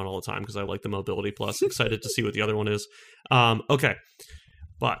Birdman on all the time because I like the mobility plus. Excited to see what the other one is. Okay.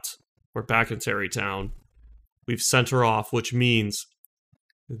 But we're back in Tarreytown. We've sent her off, which means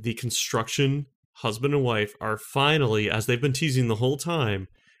the construction husband and wife are finally, as they've been teasing the whole time,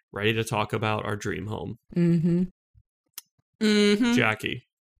 ready to talk about our dream home. Jackie.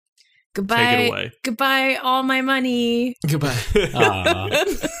 Goodbye. Take it away. Goodbye, all my money. Goodbye.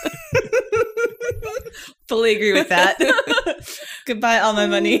 Fully agree with that. Goodbye, all my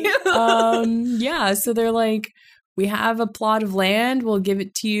money. So they're like, we have a plot of land. We'll give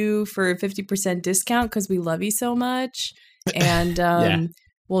it to you for a 50% discount because we love you so much. And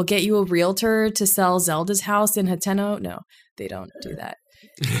we'll get you a realtor to sell Zelda's house in Hateno. No, they don't do that.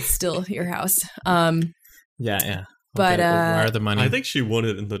 It's still your house. Yeah. But wire the money. I think she won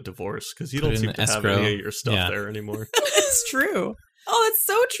it in the divorce because you don't seem to have any of your stuff there anymore. That's true. Oh, that's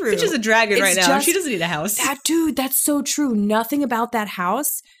so true. She's just a dragon right now. She doesn't need a house. That's so true. Nothing about that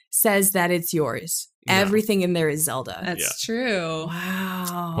house says that it's yours. No. Everything in there is Zelda. That's true.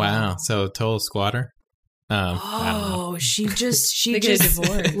 Wow. So total squatter. She just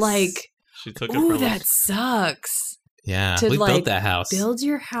divorced. Like, she took it from that sucks. Yeah, to we built that house. Build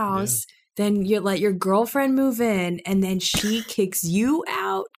your house. Yeah. Then you let your girlfriend move in, and then she kicks you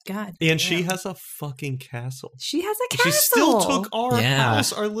out. God. And she has a fucking castle. She has a castle. She still took our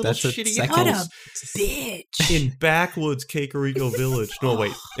house, our little shitty house. What a bitch. In backwoods Kakariko Village. No,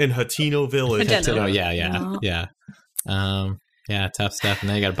 wait. In Hateno Village. Hateno, yeah. Tough stuff. And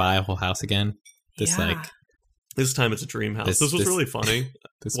then you got to buy a whole house again. This time it's a dream house. This was really funny.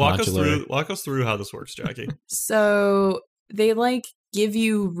 Walk us through how this works, Jackie. So they give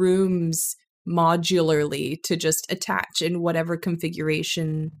you rooms modularly to just attach in whatever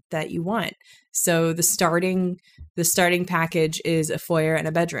configuration that you want. So the starting package is a foyer and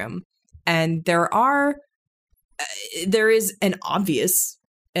a bedroom. And there is an obvious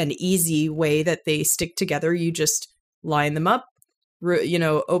and easy way that they stick together. You just line them up,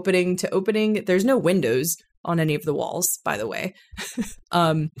 opening to opening. There's no windows on any of the walls, by the way.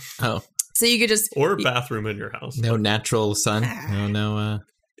 So you could just or a bathroom in your house. No natural sun. No.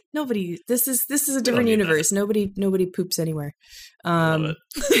 Nobody. This is a different universe. That. Nobody poops anywhere. It's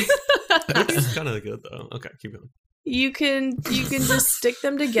kind of good though. Okay, keep going. You can just stick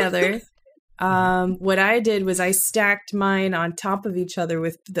them together. What I did was I stacked mine on top of each other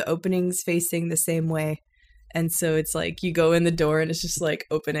with the openings facing the same way, and so it's like you go in the door and it's just like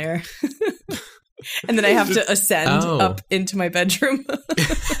open air. And then I have to ascend up into my bedroom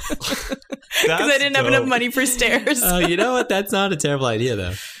because I didn't have enough money for stairs. Oh, you know what? That's not a terrible idea,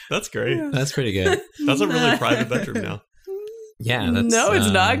 though. That's great. Yeah. That's pretty good. That's a really private bedroom now. Yeah. No, it's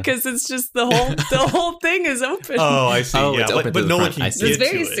not because it's just the whole thing is open. Oh, I see. Oh, it's open but no one front. can It's get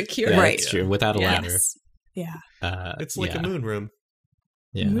very to it. secure. Yeah, Right. It's true. Without a ladder. Yeah. It's like a moon room.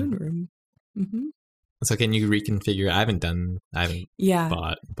 Yeah. Moon room. Mm-hmm. So can you reconfigure? I haven't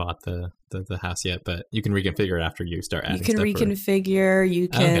bought the house yet, but you can reconfigure it after you start adding You can stuff. reconfigure. You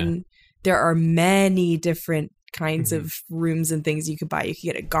can. There are many different kinds of rooms and things you could buy. You could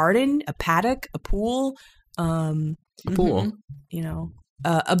get a garden, a paddock, a pool. A pool.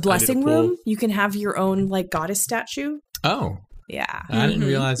 A blessing room. You can have your own goddess statue. Oh. Yeah. I didn't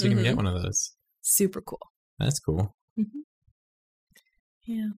realize you can get one of those. Super cool. That's cool. Mm-hmm.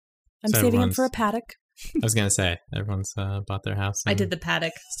 Yeah. I'm So saving up for a paddock. I was going to say, everyone's bought their house. I did the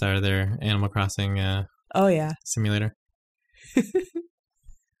paddock. Started their Animal Crossing simulator.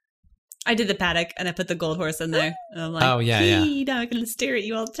 I did the paddock and I put the gold horse in there. And I'm like, now I'm going to stare at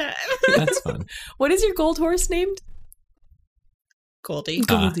you all the time. That's fun. What is your gold horse named? Goldie.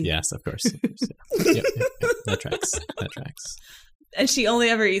 Yes, of course. Yep. That tracks. And she only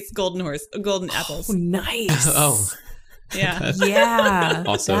ever eats golden apples. Oh, nice. Oh, Yeah. Yeah.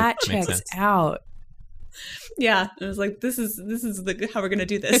 Also that makes checks sense. out. Yeah. I was like, this is how we're gonna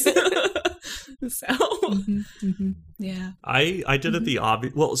do this. So yeah. I did it the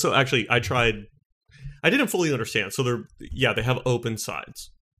obvious. Well, so actually, I didn't fully understand. So they have open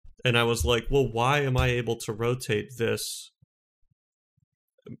sides, and I was like, well, why am I able to rotate this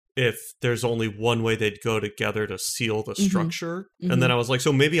if there's only one way they'd go together to seal the structure? And then I was like,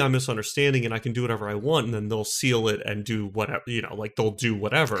 so maybe I'm misunderstanding, and I can do whatever I want, and then they'll seal it and do whatever, like they'll do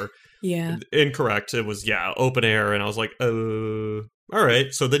whatever. Yeah. Incorrect. It was open air, and I was like, all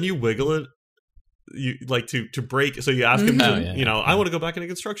right. So then you wiggle it. You like to break, so you ask him to, I want to go back into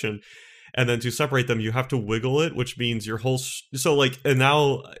construction, and then to separate them you have to wiggle it, which means your whole and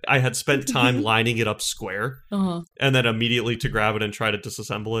now I had spent time lining it up square, and then immediately to grab it and try to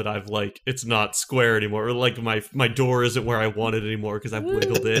disassemble it, I've it's not square anymore, or like my door isn't where I want it anymore because I've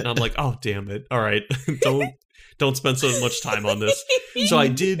wiggled it, and I'm like, oh damn it, all right. don't spend so much time on this. So I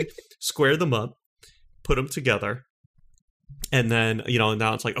did square them up, put them together. And then,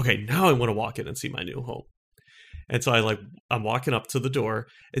 now it's like, okay, now I want to walk in and see my new home. And so I'm walking up to the door.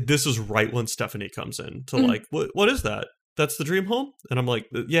 This is right when Stephanie comes in to what is that? That's the dream home? And I'm like,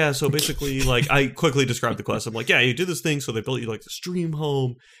 yeah. So basically, I quickly described the quest. I'm like, yeah, you do this thing. So they built you this dream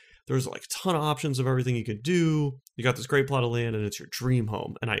home. There's a ton of options of everything you could do. You got this great plot of land and it's your dream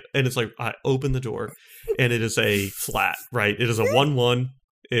home. And it's I open the door and it is a flat, right? It is a 1-1.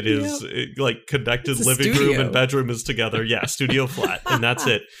 It is connected living room and bedroom is together. Yeah, studio flat. And that's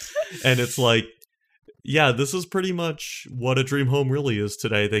it. And it's this is pretty much what a dream home really is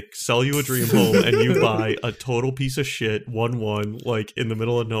today. They sell you a dream home and you buy a total piece of shit 1-1 in the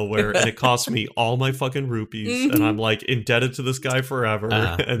middle of nowhere, and it costs me all my fucking rupees, and I'm indebted to this guy forever.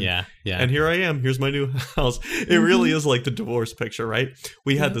 And here I am. Here's my new house. It really is like the divorce picture, right?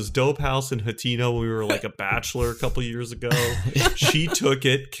 We had this dope house in Hatino when we were a bachelor a couple years ago. She took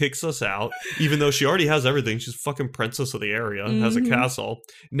it, kicks us out, even though she already has everything. She's fucking princess of the area, has a castle.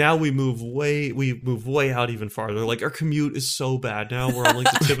 Now we move way out even farther. Our commute is so bad now. We're on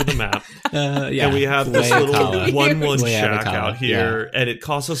the tip of the map. And we have this little 1-1 shack out here, and it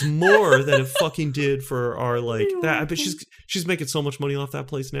costs us more than it fucking did for our that. But she's making so much money off that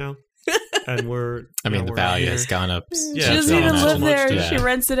place now. And the value has gone up. Yeah, she doesn't even live there. Yeah. She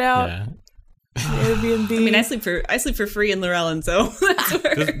rents it out. Yeah. Airbnb. I mean, I sleep for free in Llewellyn, so that's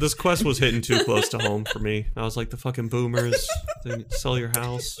where... this quest was hitting too close to home for me. I was like, the fucking boomers, they sell your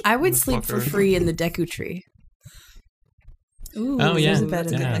house. I would sleep for free in the Deku Tree. Ooh, oh yeah,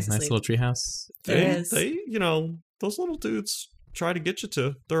 nice little tree house. They those little dudes try to get you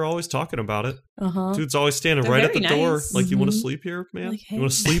to. They're always talking about it. Dude's always standing right at the door, you want to sleep here, man? Hey. You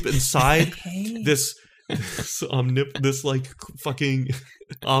want to sleep inside this fucking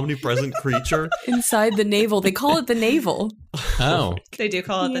omnipresent creature inside the navel. They call it the navel. Oh, they do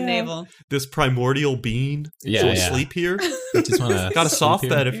call it the navel. This primordial being. Sleep here. Just want to got a soft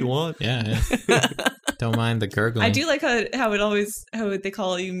bed if you want. Yeah. Don't mind the gurgling. I do like how they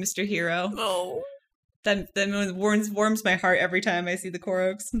call you Mr. Hero. Oh, that warms my heart every time I see the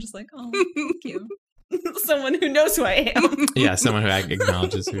Koroks. I'm just like, oh, thank you. Someone who knows who I am. Yeah, someone who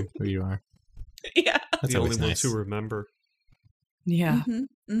acknowledges who you are. Yeah, that's the only ones who remember. Yeah.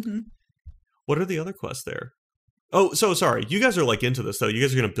 What are the other quests there? Oh, so sorry. You guys are into this though. You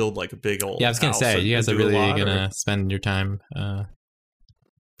guys are gonna build a big old. Yeah, I was gonna say you guys are really gonna spend your time.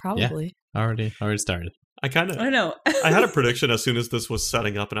 Probably. Yeah, already started. I know. I had a prediction as soon as this was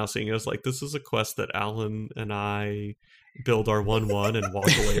setting up, and I was seeing it. I was like, this is a quest that Alan and I build our 1-1 and walk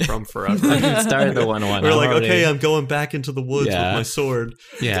away from forever. Started the 1-1. We're okay, I'm going back into the woods with my sword.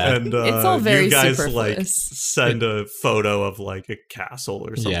 Yeah. And it's all very you guys superfluous. send a photo of a castle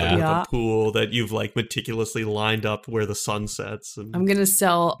or something with a pool that you've meticulously lined up where the sun sets. And... I'm gonna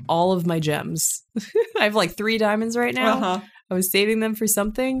sell all of my gems. I have 3 diamonds right now. I was saving them for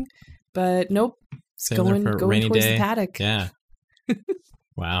something, but nope. Going towards the paddock. Yeah.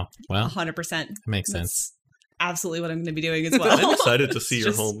 Wow. Well, 100%. That makes sense. Absolutely what I'm going to be doing as well. I'm excited to see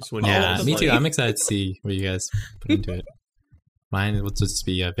your homes when you me too. I'm excited to see what you guys put into it. Mine will just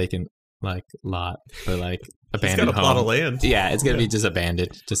be a vacant lot for abandoned He's got a plot of land. Yeah, it's gonna be just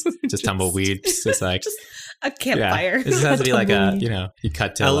abandoned, just tumbleweed, just a campfire. Yeah. This has to be you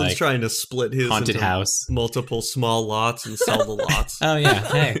cut to Alan's trying to split his haunted house, multiple small lots and sell the lots. Oh yeah,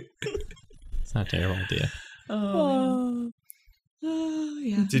 hey, it's not a terrible idea. Oh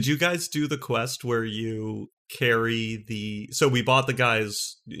yeah. Did you guys do the quest where you carry so we bought the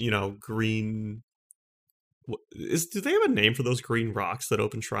guy's green Do they have a name for those green rocks that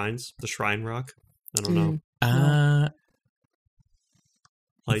open shrines? The shrine rock? I don't know.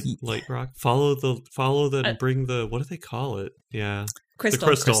 Light rock. Follow the and bring the. What do they call it? Yeah, Crystal. The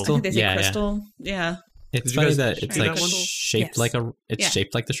crystal. I think they say crystal. Yeah. It's Did you funny guys that it's try like that one? shaped Yes. like a. It's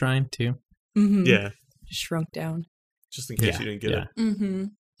shaped like the shrine too. Mm-hmm. Yeah, Shrunk down. just in case you didn't get it. Mm-hmm.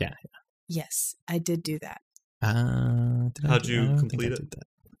 Yes, I did do that. How'd you complete it?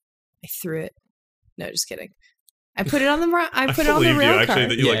 I threw it. No, just kidding. I put it on the I put it on the believe rail you car.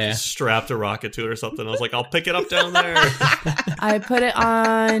 actually that you strapped a rocket to it or something. I was like, I'll pick it up down there. I put it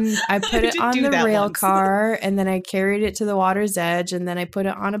on did do the that rail once. car, and then I carried it to the water's edge, and then I put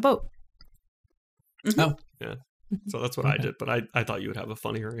it on a boat. Oh, So that's what I did, but I thought you would have a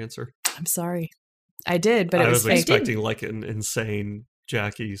funnier answer. I'm sorry. I did, but it I was was fake. expecting like an insane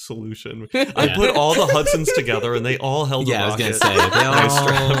Jackie solution. I put all the Hudsons together and they all held a I was rocket. gonna say they And I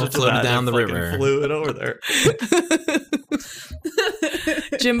strapped all it to floated that down and the fucking river. flew it over there.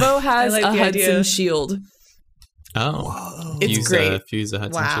 Jimbo has I like a the Hudson idea. shield. Oh, Whoa. It's great. Fuse the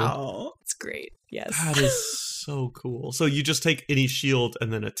Hudson shield. Wow. It's great. Yes. That is so cool. So you just take any shield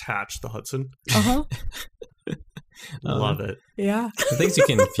and then attach the Hudson. Uh-huh. Love it. Yeah. The things you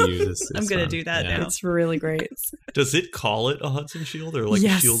can fuse. Is I'm gonna fun. do that Yeah. now. It's really great. Does it call it a Hudson shield or like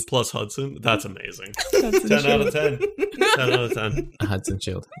Yes. shield plus Hudson? That's amazing. Hudson 10 out shield. of 10. 10 out of 10. A Hudson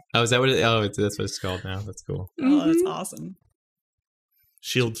shield. Oh, is that what it? Oh, that's what it's called now. That's cool. Oh, that's awesome.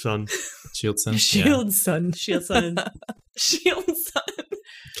 Shield Sun. Shield sun. Shield son. Shield Sun. Shield Sun.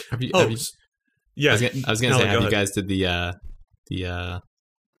 Have you, Oh, have you, yeah. I was gonna No, say, go have you ahead. guys did the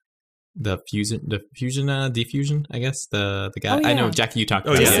diffusion? I guess the guy. Oh, I know yeah. Jackie. You talked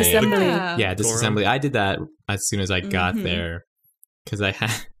Oh, about yeah. it. Disassembly. Yeah, disassembly. I did that as soon as I got Mhm. there because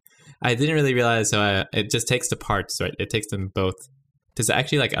I didn't really realize. So it just takes the parts, right? It takes them both. Does it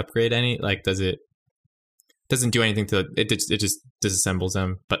actually like upgrade any? Like, doesn't do anything to it? It just disassembles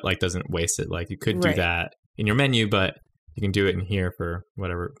them, but like doesn't waste it. Like you could do Right. that in your menu, but you can do it in here for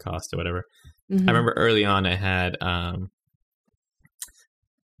whatever it costs or whatever. Mhm. I remember early on I had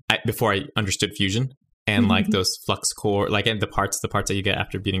before I understood fusion and like those flux core, like and the parts that you get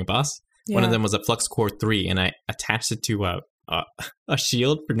after beating a boss. One of Yeah. them was a flux core 3, and I attached it to a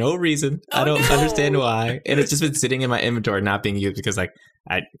shield for no reason. I don't understand why, and it's just been sitting in my inventory not being used because like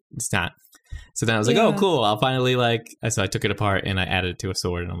it's not. So then I was like, oh Yeah. cool, I'll finally so I took it apart and I added it to a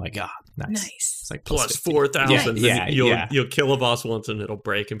sword, and I'm like, nice. Nice. It's like Plus 50. 4,000. Yeah, You'll kill a boss once and it'll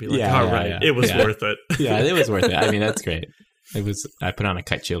break and be like, Yeah, all yeah, right, yeah. it was Yeah. worth it. Yeah, it was worth it. I mean, that's great. I put on a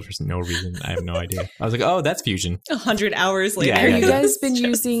kite shield for no reason. I have no idea. I was like, oh, that's fusion. 100 hours later. Yeah, Have you yeah. guys been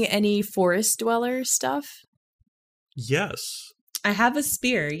using any forest dweller stuff? Yes. I have a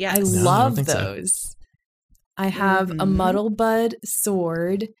spear. Yes. I No, I don't love think so. those. I have a Mhm. Muddlebud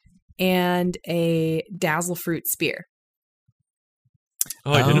sword and a Dazzle Fruit spear.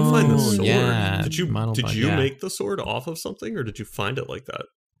 Oh, I didn't find the Oh, sword. yeah. Did you Muddlebud, yeah. make the sword off of something or did you find it like that?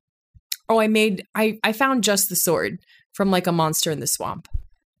 Oh, I found just the sword from like a monster in the swamp.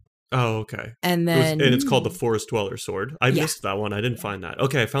 Oh, okay. And It was- then and it's called the Forest Dweller sword. I Yeah. missed that one. I didn't find that.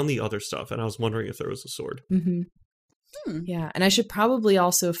 Okay, I found the other stuff and I was wondering if there was a sword. Mhm. Yeah, and I should probably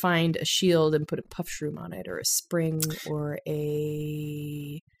also find a shield and put a puff shroom on it, or a spring, or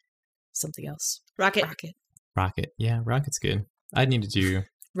a something else. Rocket. Rocket. Yeah, rocket's good. I need to do.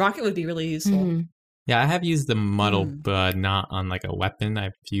 Rocket would be really useful. Mhm. Yeah, I have used the muddle, Mm. but not on like a weapon.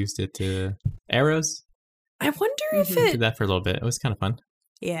 I've used it to arrows. I wonder if Mhm. it. Did that for a little bit. It was kind of fun.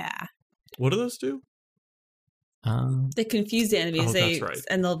 Yeah. What do those do? They confuse the enemies. Oh, they that's right.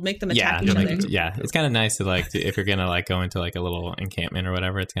 and they'll make them Yeah, attack each other. yeah. It's kind of nice to like if you're gonna like go into like a little encampment or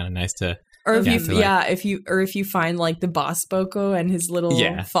whatever. It's kind of nice to Or if Yeah, you, so, like- if you find like the boss Boko and his little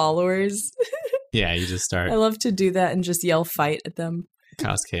Yeah. followers, you just start I love to do that and just yell "fight" at them.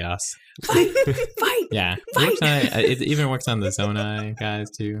 cause chaos. Fight! Fight! Yeah, Fight! it even works on the Zonai guys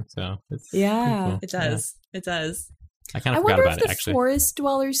too. So it's pretty Yeah. cool. It does. It does. I kind I of forgot wonder about if it the actually. forest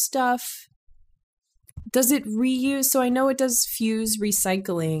dweller stuff does it reuse. So I know it does fuse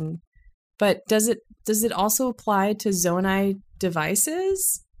recycling, but does it also apply to Zonai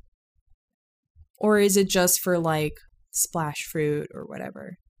devices, or is it just for like splash fruit or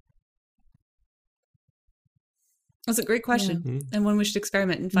whatever? That's a great question, Yeah. and one we should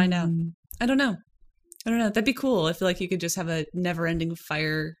experiment and find out. Mm. I don't know. That'd be cool. I feel like you could just have a never-ending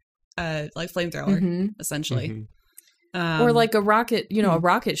fire, like flamethrower, Mhm. essentially, Mhm. Or like a rocket, a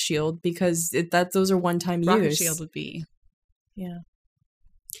rocket shield, because those are one-time rocket use. shield would be. Yeah.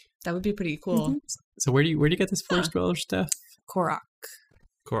 That would be pretty cool. Mhm. So where do you get this forest dweller stuff? Korok.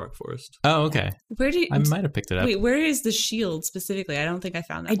 Korok Forest. Oh, okay. Where do you? I might have picked it up. Wait, where is the shield specifically? I don't think I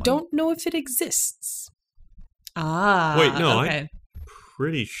found that. I one. don't know if it exists. Wait, no, okay.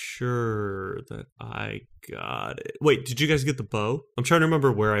 Pretty sure that I got it. Wait, did you guys get the bow? I'm trying to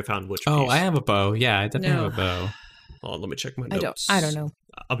remember where I found which Oh, piece. I have a bow. Yeah, I definitely No. have a bow. Oh, let me check my I notes. don't know.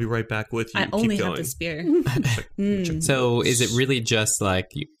 I'll be right back with you. I only Keep have going. the spear. Check my So notes. is it really just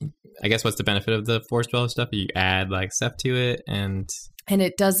like, I guess what's the benefit of the Force Dweller stuff? You add like stuff to it and... And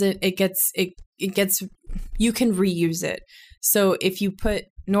it doesn't, it gets, you can reuse it. So if you put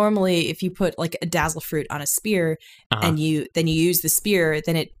like a dazzle fruit on a spear and then you use the spear,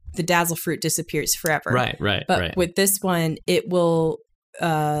 then the dazzle fruit disappears forever. Right. But with this one, it will,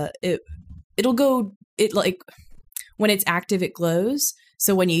 it'll go, it like, when it's active, it glows.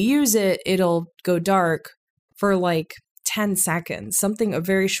 So when you use it, it'll go dark for like 10 seconds, a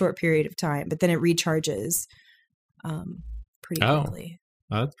very short period of time, but then it recharges pretty quickly.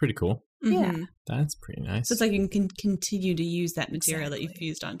 Oh, that's pretty cool. Yeah. Mhm. That's pretty nice. So it's like you can continue to use that material that you've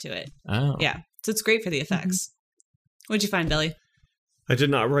fused onto it. Oh. Yeah. So it's great for the effects. What'd you find, Billy? I did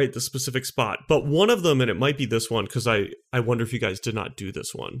not write the specific spot, but one of them, and it might be this one, because I wonder if you guys did not do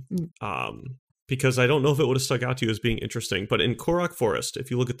this one. Because I don't know if it would have stuck out to you as being interesting, but in Korok Forest, if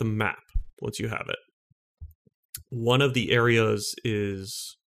you look at the map, once you have it, one of the areas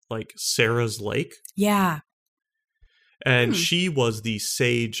is like Sarah's Lake. Yeah. And she was the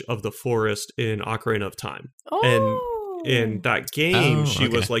sage of the forest in Ocarina of Time. Oh. And in that game, she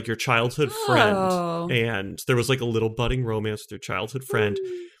okay. was like your childhood friend. Oh. And there was like a little budding romance with your childhood friend.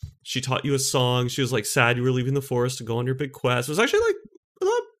 She taught you a song. She was like sad you were leaving the forest to go on your big quest. It was actually like I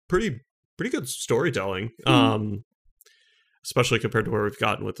thought, pretty good storytelling. Especially compared to where we've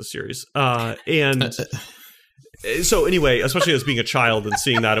gotten with the series. And so anyway, especially as being a child and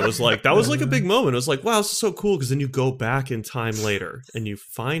seeing that, it was like, that was like a big moment. It was like, wow, this is so cool. Because then you go back in time later and you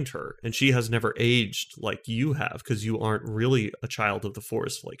find her and she has never aged like you have because you aren't really a child of the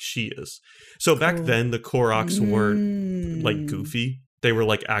forest like she is. So back then the Koroks weren't like goofy. They were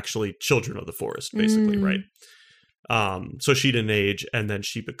like actually children of the forest, basically, right? So she didn't age and then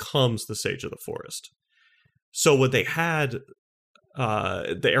she becomes the sage of the forest. So when they had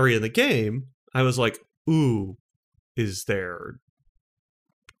the area in the game, I was like, ooh, is there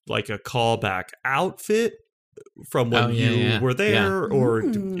like a callback outfit from when you were there? Or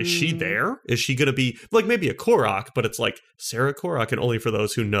is she there? Is she going to be like maybe a Korok, but it's like Sarah Korok, and only for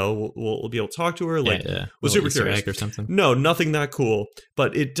those who know will be able to talk to her? Like, was super Easter curious. egg or something. No, nothing that cool,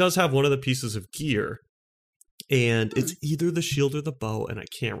 but it does have one of the pieces of gear. And it's either the shield or the bow, and I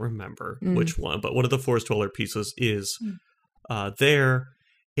can't remember which one, but one of the Forest Dweller pieces is there.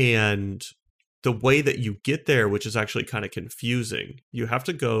 And the way that you get there, which is actually kind of confusing, you have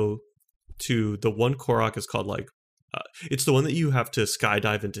to go to the one Korok is called like, it's the one that you have to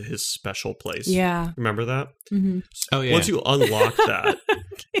skydive into his special place. Yeah. Remember that? Mm-hmm. Oh, yeah. Once you unlock that,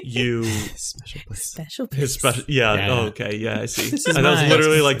 you... Special place. Special place. His special... Yeah. Yeah. Oh, okay. Yeah, I see. This is And that was nice.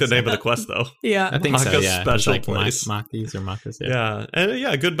 literally like the name of the quest, though. Yeah. I think so, Maka's yeah. special It's like place. mock these or mock this, yeah. Yeah. And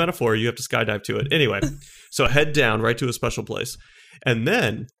yeah, good metaphor. You have to skydive to it. Anyway, so head down right to a special place. And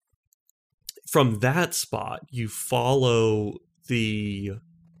then from that spot, you follow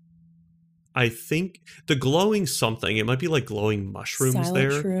I think the glowing something. It might be like glowing mushrooms Silent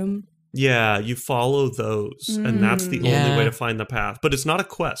there. shroom. Yeah, you follow those, and that's the Yeah. only way to find the path. But it's not a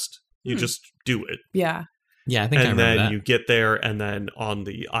quest. You just do it. Yeah. Yeah, I think I And remember then that. you get there, and then on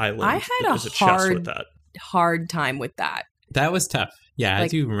the island, I had there's a a chest with hard- that. Hard time with that. That was tough. Yeah, I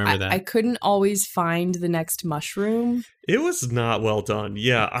Like, do remember that. I couldn't always find the next mushroom. It was not well done.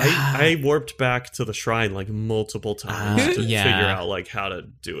 Yeah, I warped back to the shrine like multiple times to yeah. figure out like how to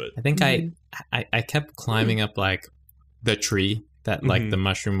do it. I think I kept climbing up like the tree that like the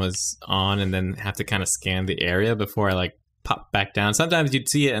mushroom was on, and then have to kind of scan the area before I like pop back down. Sometimes you'd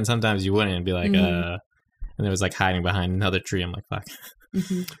see it, and sometimes you wouldn't, and be like, and it was like hiding behind another tree. I'm like, fuck.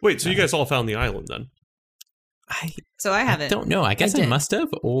 Wait, so you guys all found the island then? So I haven't. Don't know. I guess I did. must have,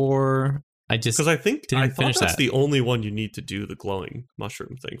 or I just Because I thought finish that's that. the only one you need to do the glowing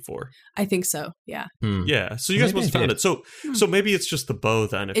mushroom thing for. I think so. Yeah. Yeah, so you guys Maybe must I have found did. it. So maybe it's just the bow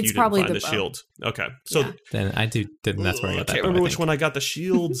then. If It's you didn't probably find the the bow. shield. Okay, so Yeah. Then I do. Then that's where I got I that. can't remember which one I got the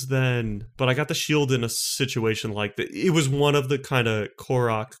shields then, but I got the shield in a situation like that. It was one of the kind of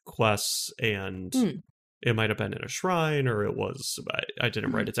Korok quests, and it might have been in a shrine, or it was. I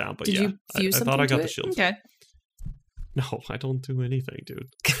didn't write it down, but Did yeah, you fuse I thought something I got to the it? shield. Okay. No, I don't do anything, dude.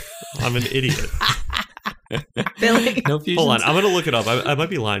 I'm an idiot. Billy. No fusion. Hold on, I'm gonna look it up. I might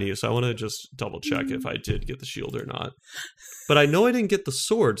be lying to you, so I want to just double check if I did get the shield or not. But I know I didn't get the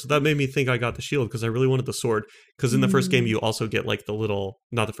sword, so that made me think I got the shield because I really wanted the sword. Because in the first game, you also get like the little,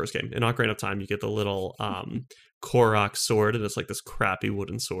 not the first game, in Ocarina of Time, you get the little Korok sword, and it's like this crappy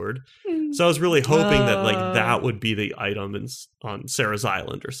wooden sword. So I was really hoping that like that would be the item on Sarah's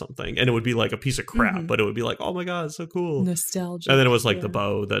Island or something, and it would be like a piece of crap, but it would be like, oh my god, it's so cool. Nostalgia. And then it was like the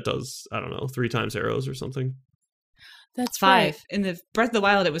bow that does, I don't know, 3 times arrows or something. That's 5. right. In the Breath of the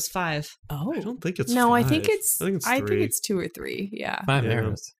Wild, it was 5. Oh, I don't think it's no. 5. I think it's 3. I think it's 2 or 3. Yeah. 5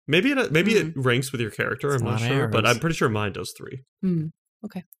 arrows. Maybe it ranks with your character. It's I'm a not lot of sure, but arrows. I'm pretty sure mine does 3.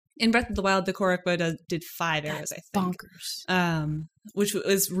 Okay. In Breath of the Wild, the Korokwa did 5 arrows, I think. Bonkers. Which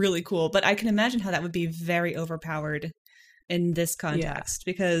was really cool. But I can imagine how that would be very overpowered in this context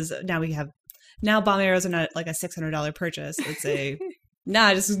because now bomb arrows are not like a $600 purchase. It's a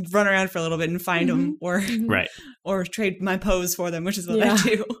just run around for a little bit and find them Right. or trade my pose for them, which is what I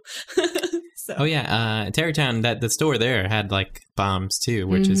do. So. Oh yeah, Tarrytown, the store there had like bombs too,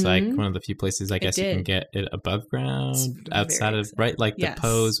 which is like one of the few places I guess you can get it above ground, outside of like the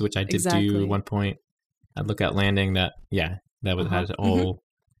pose, which I did do at one point. I'd look at landing that had a whole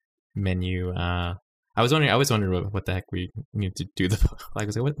menu. I was wondering what the heck we need to do I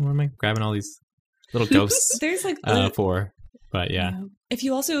was like, what am I grabbing all these little ghosts There's like for? But yeah. If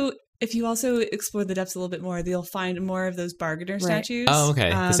you also explore the depths a little bit more, you'll find more of those bargainer statues. Oh, okay.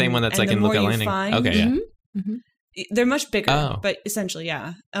 The same one that's like in Lookout Landing. Okay, yeah. They're much bigger, but essentially,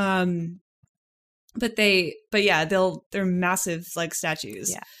 yeah. They're massive like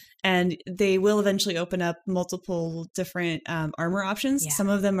statues. Yeah. And they will eventually open up multiple different armor options. Yeah. Some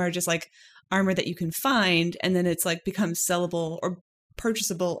of them are just like armor that you can find, and then it's like becomes sellable or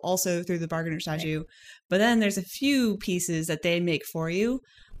purchasable also through the bargainer statue. Right. But then there's a few pieces that they make for you,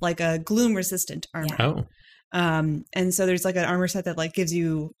 like a gloom resistant armor. Yeah. Oh. And so there's like an armor set that like gives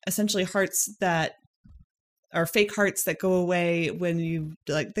you essentially hearts that are fake hearts that go away when you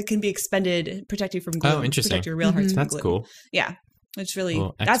like that can be expended, protect you from gloom. Oh, interesting. Protect your real hearts from That's gloom. cool. Yeah. It's really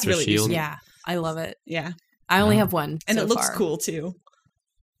extra that's really shield. useful. Yeah. I love it. Yeah. I only have one. And so it looks far. cool too.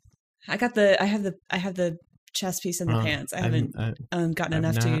 I have the chest piece and the pants. I haven't gotten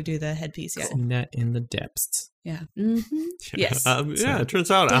enough to do the headpiece yet. Seen that in the depths. Yeah. Mm-hmm. Yes. It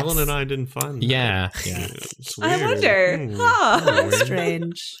turns out Alan and I didn't find that. Yeah. It's I weird. wonder. Huh.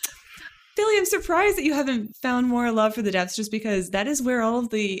 Strange. Billy, I'm surprised that you haven't found more love for the depths just because that is where all of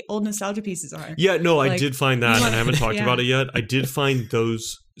the old nostalgia pieces are. Yeah, no, I Like, did find that, and I haven't talked yeah. about it yet. I did find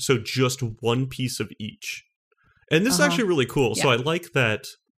those, so just one piece of each. And this is actually really cool. So I like that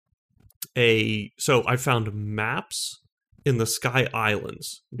so I found maps in the Sky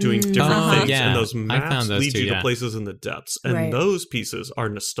Islands doing different things, and those maps lead you to places in the depths, and those pieces are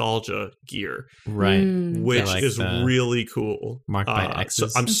nostalgia gear, Right. which like is really cool. Marked by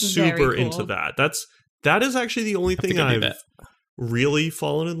X's. So I'm It's super very cool. into that. That is actually the only thing I've that. really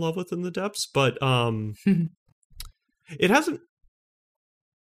fallen in love with in the depths, but it hasn't.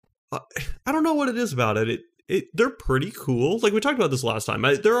 I don't know what it is about it. They're pretty cool. Like we talked about this last time.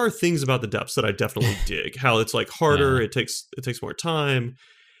 There are things about the depths that I definitely dig. How it's like harder. Yeah. It takes more time.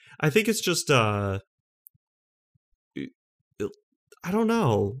 I think it's just I don't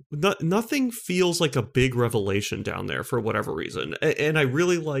know. Nothing feels like a big revelation down there for whatever reason. And I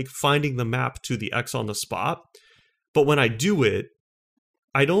really like finding the map to the X on the spot. But when I do it,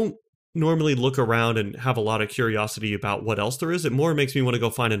 I don't normally look around and have a lot of curiosity about what else there is. It more makes me want to go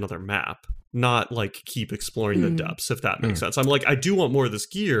find another map, not like keep exploring the depths, if that makes sense. I'm like, I do want more of this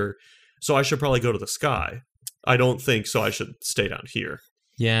gear, so I should probably go to the sky. I don't think so I should stay down here.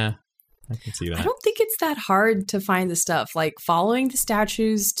 Yeah, I can see that. I don't think it's that hard to find the stuff. Like following the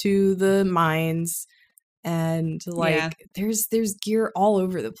statues to the mines, and like there's gear all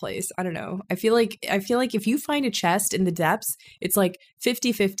over the place. I don't know. I feel like if you find a chest in the depths, it's like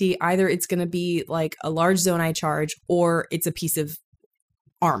 50-50. Either it's going to be like a large zonai charge or it's a piece of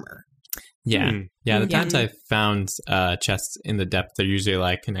armor. Yeah. Yeah. The times I've found chests in the depth, they're usually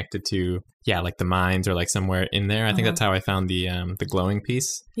like connected to, like the mines or like somewhere in there. I think that's how I found the glowing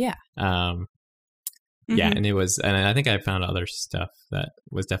piece. Yeah. Yeah. And I think I found other stuff that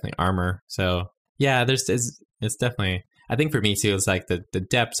was definitely armor. So yeah, it's definitely, I think for me too, it's like the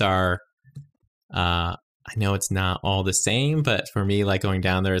depths are, I know it's not all the same, but for me, like going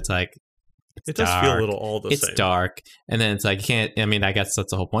down there, it's like, it does feel a little all the same. It's dark. And then it's like, you can't, I mean, I guess that's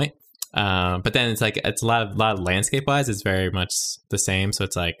the whole point. But then it's like, it's a lot of landscape wise, it's very much the same. So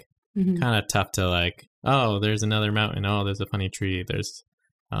it's like kind of tough to like, oh, there's another mountain. Oh, there's a funny tree. There's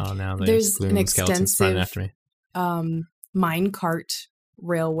an skeletons running after me. Mine cart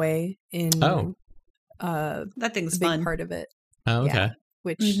railway in that thing's a big fun. part of it. Oh, okay. Yeah,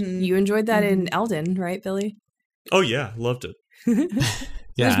 which you enjoyed that in Elden, right, Billy? Oh yeah, loved it.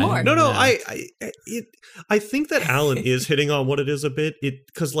 There's more. No, I think that Alan is hitting on what it is a bit.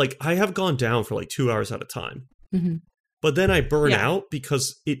 Because like I have gone down for like 2 hours at a time, But then I burn Yeah. out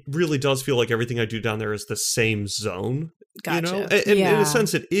because it really does feel like everything I do down there is the same zone. Gotcha. You know? And in a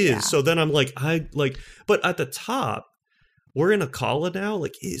sense it is. Yeah. So then I'm like, but at the top, we're in a Kala now,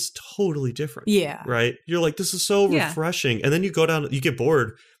 like it's totally different. Yeah. Right? You're like, this is so Yeah. refreshing. And then you go down, you get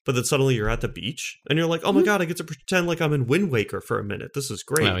bored, but then suddenly you're at the beach and you're like, oh my God, I get to pretend like I'm in Wind Waker for a minute. This is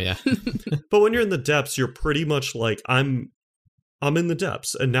great. Oh yeah. But when you're in the depths, you're pretty much like, I'm in the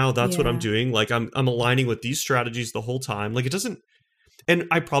depths, and now that's what I'm Yeah. doing. Like I'm aligning with these strategies the whole time. Like it doesn't, and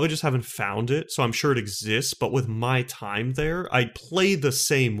I probably just haven't found it, so I'm sure it exists. But with my time there, I play the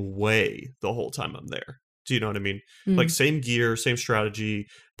same way the whole time I'm there. Do you know what I mean? Like same gear, same strategy,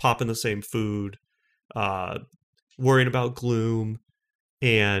 popping the same food, worrying about gloom,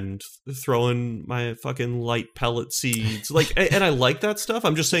 and throwing my fucking light pellet seeds. Like, and I like that stuff.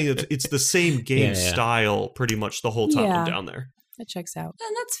 I'm just saying it's the same game style pretty much the whole time I'm down there. That checks out.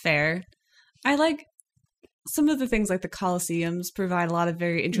 And that's fair. I like some of the things like the Colosseums provide a lot of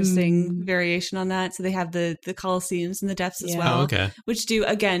very interesting variation on that. So they have the Colosseums in the depths as Yeah. well. Oh, okay. Which do,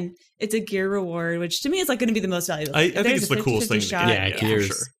 again, it's a gear reward, which to me is like going to be the most valuable. I If think there's it's a the coolest 50-50 thing in the shot, game. Yeah, gears.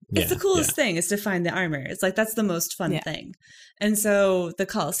 for sure. It's the coolest thing is to find the armor. It's like that's the most fun thing. And so the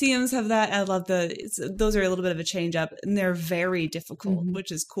Colosseums have that. I love those are a little bit of a change up, and they're very difficult,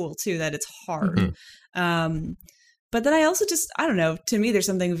 which is cool too, that it's hard. But then I also I don't know, to me there's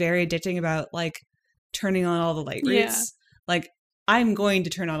something very addicting about like turning on all the light rates. Yeah. Like I'm going to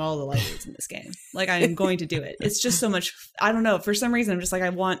turn on all the light rates in this game. Like I'm going to do it. It's just so much. I don't know. For some reason, I'm just like I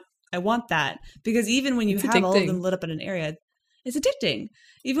want that, because even when you It's have all of addicting. them lit up in an area, it's addicting.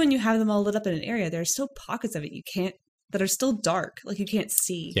 Even when you have them all lit up in an area, there are still pockets of it that are still dark, like you can't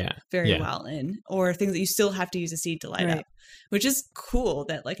see very well in, or things that you still have to use a seed to light up, which is cool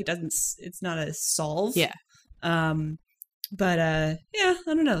that like it's not a solve. Yeah. But I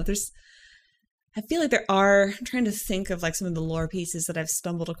don't know. I feel like I'm trying to think of like some of the lore pieces that I've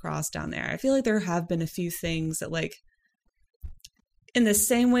stumbled across down there. I feel like there have been a few things that like, in the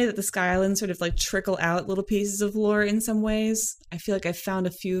same way that the Sky Islands sort of like trickle out little pieces of lore in some ways, I feel like I found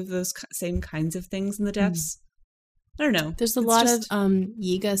a few of those same kinds of things in the depths. I don't know. There's a It's lot just- of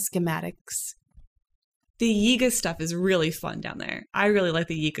Yiga schematics. The Yiga stuff is really fun down there. I really like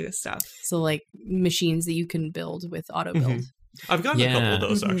the Yiga stuff. So like machines that you can build with auto build. I've gotten a couple Yeah. of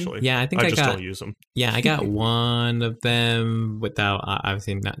those actually. Yeah, I think I I just got. don't use them. Yeah, I got one of them without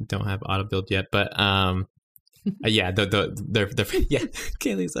obviously don't have auto build yet, but yeah, they're yeah.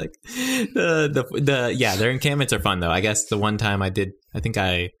 Kaylee's like their encampments are fun though. I guess the one time I think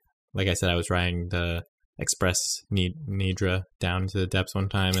like I said, I was riding the Express Nidra down to the depths one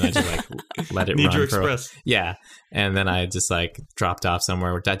time, and I just like let it Nidra run Express. Yeah, and then I just like dropped off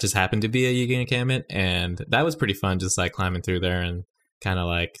somewhere where that just happened to be a Yiga encampment, and that was pretty fun, just like climbing through there and kind of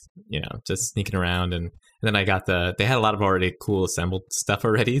like just sneaking around, and then I got they had a lot of already cool assembled stuff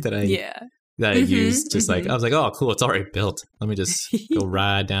already that I used, just like I was like, oh cool, it's already built. Let me just go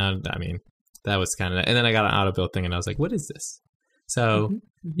ride down. I mean, that was kind of, and then I got an auto build thing, and I was like, what is this? So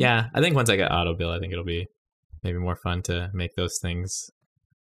yeah, I think once I get auto build, I think it'll be maybe more fun to make those things,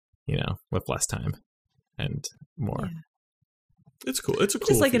 with less time and more. It's cool. It's a cool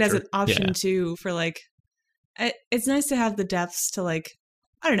Just like it as feature. an option too for like, it's nice to have the depths to like,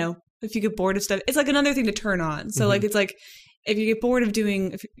 I don't know, if you get bored of stuff, it's like another thing to turn on. So like, it's like, if you get bored of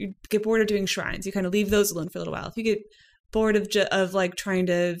doing shrines, you kind of leave those alone for a little while. If you get bored of like trying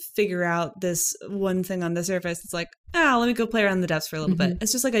to figure out this one thing on the surface, it's like, let me go play around the depths for a little bit.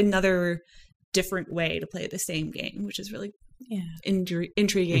 It's just like another different way to play the same game, which is really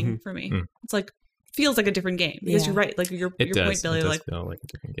intriguing for me. It's like feels like a different game because you're right, like your point, Billy, it does like feel like a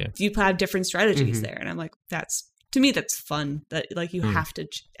different game. you have different strategies there, and I'm like, to me that's fun, that like you have to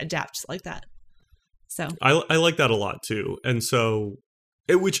adapt like that. So I like that a lot too, and so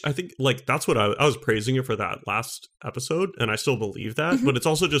which I think like that's what I was praising it for that last episode, and I still believe that, but it's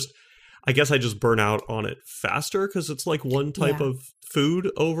also just, I guess I just burn out on it faster because it's like one type of food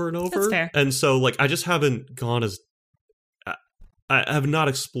over and over. That's fair. And so like I just haven't gone I have not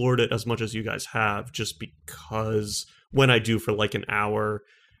explored it as much as you guys have, just because when I do for like an hour,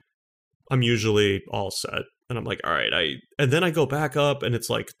 I'm usually all set. And I'm like, all right, and then I go back up and it's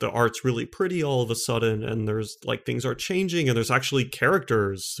like the art's really pretty all of a sudden, and there's like things are changing, and there's actually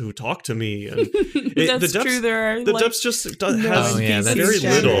characters who talk to me. And That's true. There are the depths just has NPCs very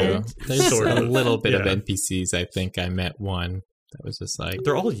little. There's sort a of. little bit of Yeah. NPCs. I think I met one that was just like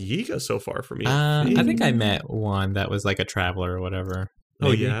They're all Yiga so far for me. I think I met one that was like a traveler or whatever. Oh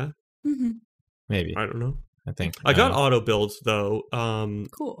Maybe. yeah, Maybe. I don't know. I think I got auto builds though.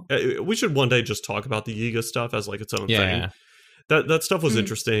 cool. We should one day just talk about the Yiga stuff as like its own Yeah. thing. That stuff was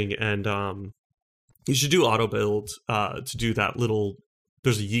interesting, and You should do auto build to do that little.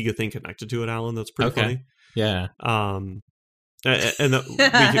 There's a Yiga thing connected to it, Alan. That's pretty funny. Yeah. And we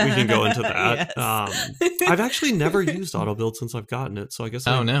can go into that. Yes. I've actually never used auto build since I've gotten it, so I guess.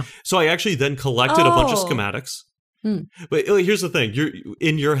 No. So I actually then collected a bunch of Oh. schematics. But here's the thing: you're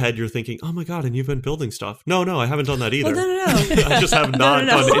in your head, you're thinking, "Oh my god!" And you've been building stuff. No, I haven't done that either. Well, no. I just have not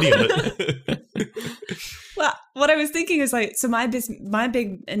No. done any of it. Well, what I was thinking is like, so my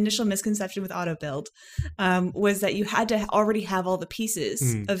big initial misconception with auto build was that you had to already have all the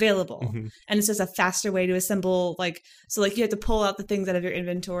pieces available, and it's just a faster way to assemble. Like, so like you have to pull out the things out of your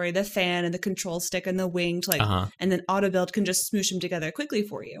inventory, the fan and the control stick and the wing, to like, and then auto build can just smoosh them together quickly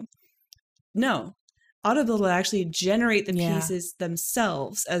for you. No, auto build will actually generate the pieces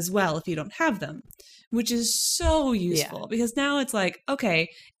themselves as well if you don't have them, which is so useful because now it's like, okay,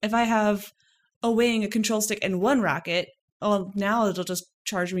 if I have a wing, a control stick, and one rocket, well, now it'll just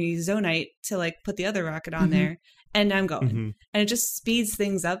charge me Zonite to like put the other rocket on there, and I'm going. And it just speeds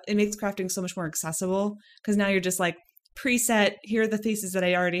things up. It makes crafting so much more accessible because now you're just like, preset, here are the pieces that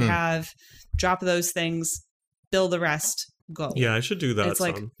I already have, drop those things, build the rest, go. Yeah, I should do that. It's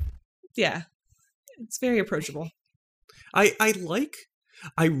like, yeah, it's very approachable. I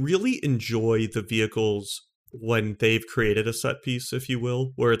really enjoy the vehicles when they've created a set piece, if you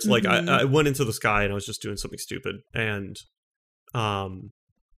will, where it's like I went into the sky and I was just doing something stupid, and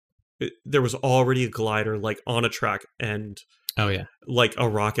there was already a glider like on a track and like a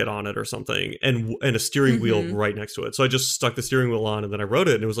rocket on it or something, and a steering wheel right next to it. So I just stuck the steering wheel on and then I rode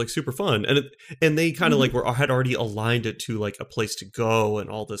it, and it was like super fun. And they kind of like had already aligned it to like a place to go and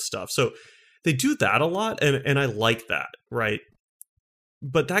all this stuff. So they do that a lot, and I like that, right?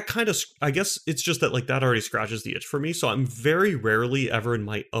 But that kind of, I guess it's just that like that already scratches the itch for me. So I'm very rarely ever in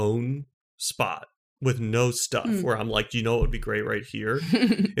my own spot with no stuff where I'm like, you know what would be great right here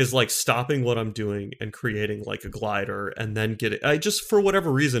is like stopping what I'm doing and creating like a glider and then get it. I just, for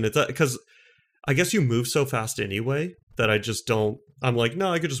whatever reason, it's because I guess you move so fast anyway that I just don't. I'm like,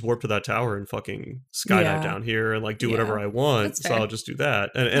 no, I could just warp to that tower and fucking skydive down here and like do whatever I want. So I'll just do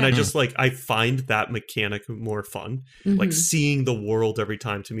that. And I just like, I find that mechanic more fun. Like seeing the world every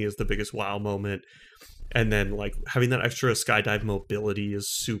time to me is the biggest wow moment. And then like having that extra skydive mobility is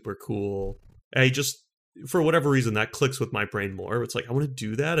super cool. I just, for whatever reason, that clicks with my brain more. It's like, I want to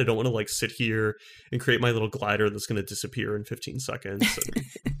do that. I don't want to like sit here and create my little glider that's going to disappear in 15 seconds.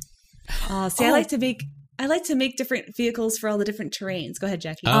 See, I like to make different vehicles for all the different terrains. Go ahead,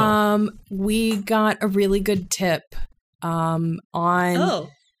 Jackie. We got a really good tip on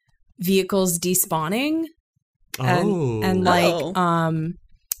vehicles despawning. And like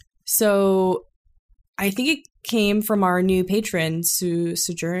so I think it came from our new patron,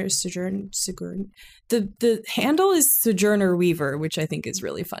 Sojourner. The handle is Sojourner Weaver, which I think is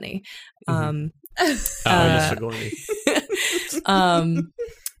really funny. Sigourney.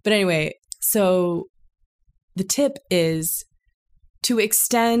 But anyway, so the tip is to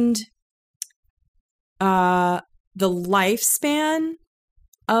extend the lifespan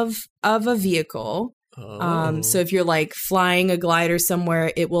of a vehicle. So if you're like flying a glider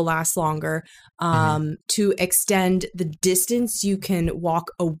somewhere, it will last longer. To extend the distance you can walk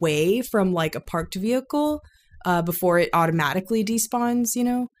away from like a parked vehicle before it automatically despawns, you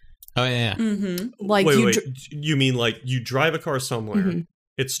know? Oh, yeah. Like wait. You mean like you drive a car somewhere,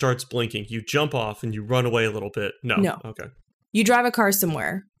 it starts blinking, you jump off and you run away a little bit? No. Okay. You drive a car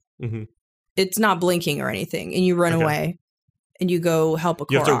somewhere. It's not blinking or anything, and you run away. And you go help a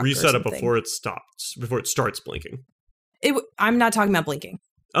car. You have to reset it before it stops, before it starts blinking. I'm not talking about blinking.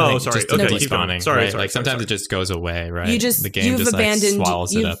 Oh, sorry. Just Okay, despawning. Sorry. Like sometimes it just goes away, right? The game just abandoned, like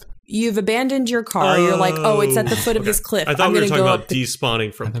swallows it up. You've abandoned your car. You're like, oh, it's at the foot of this cliff. I thought we were talking about the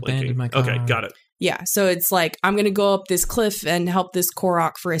despawning from blinking. Okay, got it. Yeah, so it's like, I'm going to go up this cliff and help this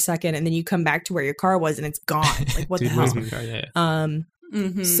Korok for a second, and then you come back to where your car was, and it's gone. Like, what the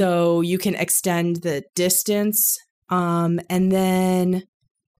hell? So you can extend the distance, and then...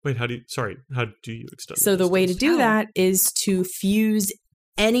 Wait, how do you extend So the way to do that is to fuse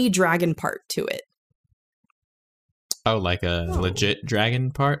any dragon part to it. Oh, like a legit dragon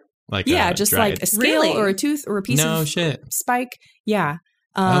part? Like just like a scale or a tooth or a piece of spike. Yeah.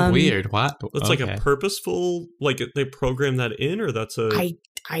 Weird. What? It's like a purposeful, like they program that in, or that's a...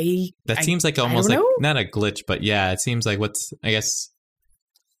 That seems like almost like, not a glitch, but yeah, it seems like I guess...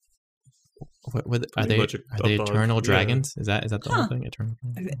 What are they eternal dragons? Is that the whole thing? Eternal.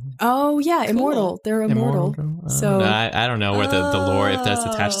 Oh yeah, immortal. They're immortal. So no, I don't know where the lore, if that's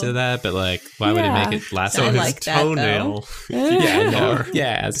attached to that, but like, why would it make it last? So I his like that, toenail.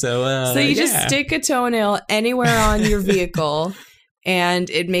 So you just stick a toenail anywhere on your vehicle, and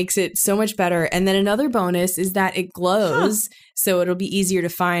it makes it so much better. And then another bonus is that it glows, so it'll be easier to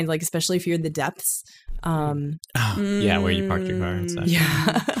find, like especially if you're in the depths. Yeah, where you park your car and stuff.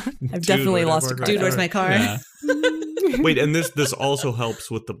 Yeah, I've definitely lost a car. Dude, where's my car? Yeah. Wait, and this also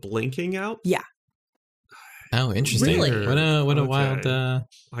helps with the blinking out? Yeah. Oh, interesting. Really? What a Okay. wild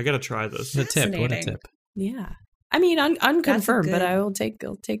I gotta try this. what a tip. What a Fascinating. tip. Yeah. I mean, unconfirmed, good- but I'll take the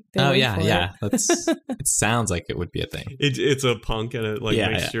Oh word yeah, for yeah. it. That's it sounds like it would be a thing. It's a punk and it like Yeah,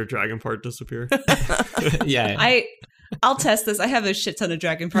 makes yeah. your dragon part disappear. Yeah. I'll test this. I have a shit ton of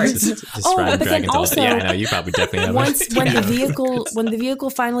dragon parts. Just Oh, riding but then dragons all also- day. Yeah, I know you probably definitely have Once it. when Yeah. the vehicle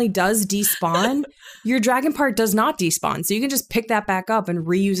finally does despawn, your dragon part does not despawn, so you can just pick that back up and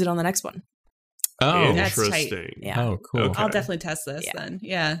reuse it on the next one. Oh, That's tight. Interesting. Yeah. oh, cool. Okay. I'll definitely test this Yeah. then.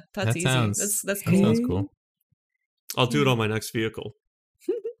 Yeah, that's That easy. sounds- That's That cool. sounds cool. I'll do it on my next vehicle.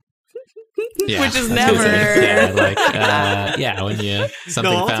 Yeah, Which is that's what I'm never- saying. Yeah, like yeah, when you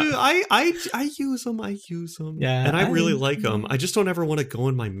something. No, I'll found- do. I use them. I use them. Yeah, and I really I- like them. I just don't ever want to go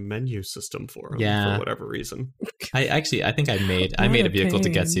in my menu system for them. Yeah. For whatever reason. I think I made What a a vehicle to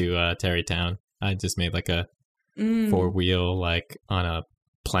get pain. to Tarrytown. I just made like a Mm. 4-wheel like on a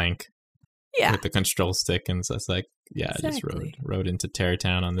plank Yeah. with the control stick, and so it's like I just Exactly. rode into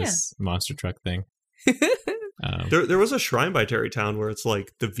Tarrytown on this monster truck thing. There was a shrine by Tarrytown where it's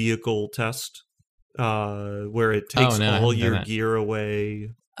like the vehicle test, where it takes no, I all haven't done your that. gear away,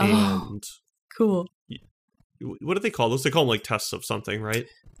 Oh. and Cool. what do they call those? They call them like tests of something, right?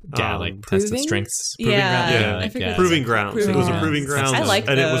 Yeah, like tested Proving? strengths. Yeah, ground? Yeah, I like, figured Proving grounds. Proving It was a grounds. proving grounds. I like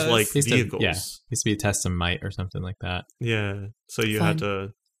and it was those. like Used to- vehicles. used to be a test of might or something like that. Yeah. So you Fun. had to.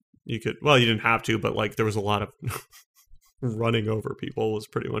 You could. Well, you didn't have to, but like there was a lot of running over people was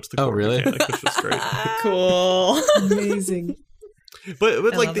pretty much the Oh, core really? mechanic, which was great. Cool. Amazing. But I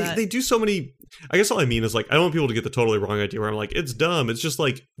like love they, that. they do so many. I guess all I mean is like I don't want people to get the totally wrong idea where I'm like it's dumb. It's just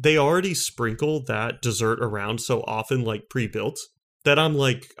like they already sprinkle that dessert around so often, like pre-built, that I'm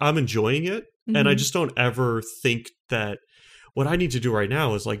like I'm enjoying it, and I Mhm. just don't ever think that what I need to do right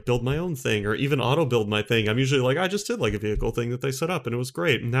now is like build my own thing or even auto build my thing. I'm usually like I just did like a vehicle thing that they set up and it was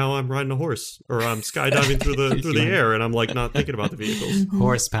great. And now I'm riding a horse or I'm skydiving through the air and I'm like not thinking about the vehicles.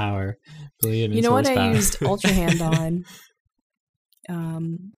 Horsepower. Brilliant. You know what I horsepower. used Ultra Hand on?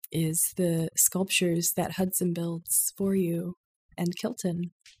 Is the sculptures that Hudson builds for you and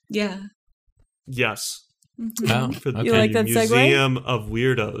Kilton. Yeah. Yes. Mhm. Oh, For the You like that segue? Museum of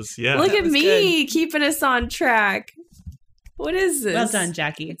Weirdos. Yeah. Look that at was me keeping us on track. What is this? Well done,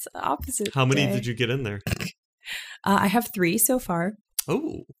 Jackie. It's the opposite. How many day. did you get in there? I have 3 so far.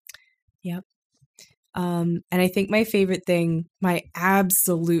 Oh. And I think my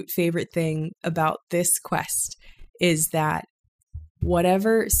absolute favorite thing about this quest is that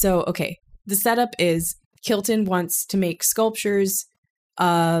the setup is Kilton wants to make sculptures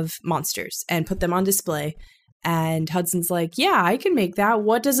of monsters and put them on display. And Hudson's like, yeah, I can make that.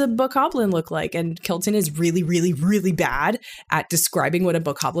 What does a bokoblin look like? And Kilton is really, really, really bad at describing what a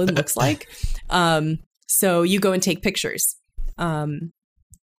bokoblin looks like. So you go and take pictures. And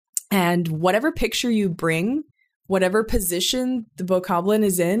whatever picture you bring, whatever position the bokoblin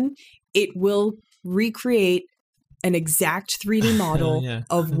is in, it will recreate an exact 3D model yeah.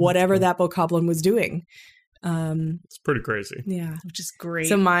 of whatever that bokoblin was doing. It's pretty crazy. Yeah. Which is great.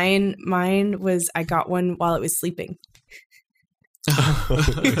 So mine was I got one while it was sleeping.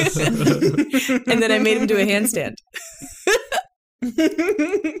 And then I made him do a handstand.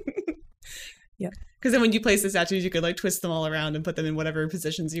 Because then when you place the statues, you could like twist them all around and put them in whatever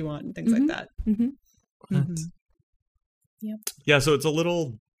positions you want and things Mhm. like that. Mm-hmm. What? Mhm. Yeah, so it's a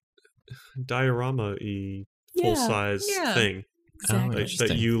little diorama-y full-size Yeah. thing. Exactly. Like, that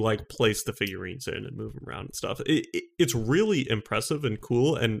Interesting. you like place the figurines in and move them around and stuff. It's really impressive and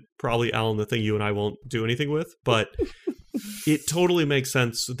cool, and probably Alan, the thing you and I won't do anything with, but it totally makes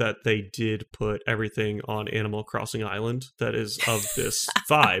sense that they did put everything on Animal Crossing Island that is of this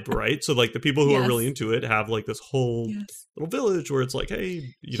vibe, right? So like the people who are Yes. really into it have like this whole Yes. little village where it's like, hey,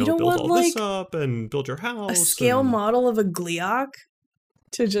 you know, don't build want, all this like, up and build your A house. scale and- model of a Gleeok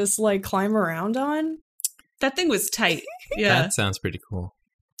to just like climb around on. That thing was tight. Yeah. That sounds pretty cool.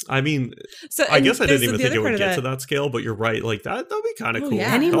 I mean, So I and guess I there's didn't even the think it other would part of get to that scale, but you're right. Like that'd be kind of Oh, cool.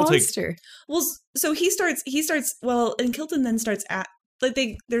 yeah. Any That'll take- monster. Well, so he starts. Well, and Kilton then starts at like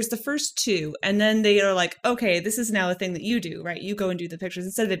there's the first 2, and then they are like, okay, this is now a thing that you do, right? You go and do the pictures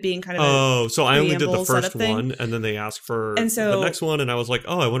instead of it being kind of Oh, so I only did the preamble first setup thing. one, and then they asked for And so- the next one, and I was like,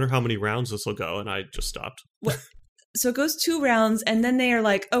 oh, I wonder how many rounds this will go, and I just stopped. so it goes 2 rounds, and then they are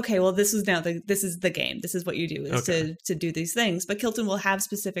like, okay, well, this is this is the game. This is what you do is Okay. to do these things. But Kilton will have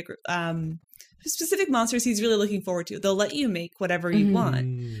specific specific monsters he's really looking forward to. They'll let you make whatever you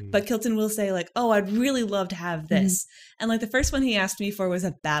want, but Kilton will say like, "Oh, I'd really love to have this." And like the first one he asked me for was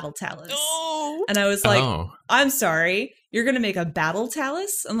a battle talus, and I was like, "I'm sorry, you're gonna make a battle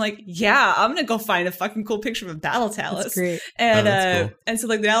talus?" I'm like, "Yeah, I'm gonna go find a fucking cool picture of a battle talus." That's great. And that's cool. and so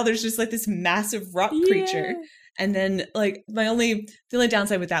like now there's just like this massive rock creature. And then like the only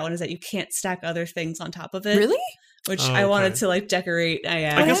downside with that one is that you can't stack other things on top of it. Really? Which I wanted to like decorate. I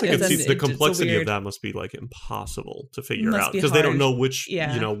guess I could see the complexity of that must be like impossible to figure out because they don't know which,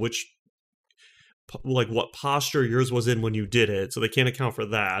 like what posture yours was in when you did it, so they can't account for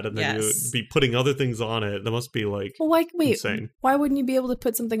that, and then you'd be putting other things on it. That must be like insane. Why wouldn't you be able to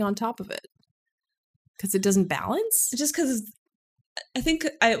put something on top of it? Because it doesn't balance? Just because I think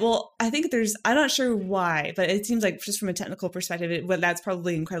there's, I'm not sure why, but it seems like just from a technical perspective, that's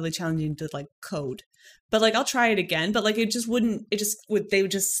probably incredibly challenging to like code. But like I'll try it again, but like they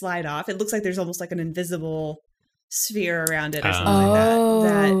would just slide off. It looks like there's almost like an invisible sphere around it or something like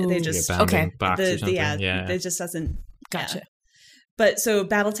that they just box or something. It just doesn't. Gotcha. Yeah. But so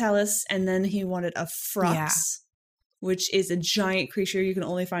battle talus, and then he wanted a Frox, which is a giant creature you can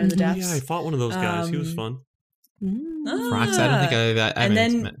only find in the depths. Yeah, I fought one of those guys. He was fun. Frox, I don't think I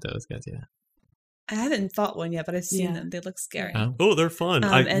haven't met those guys yet. I haven't fought one yet, but I've seen them. They look scary. Oh, they're fun.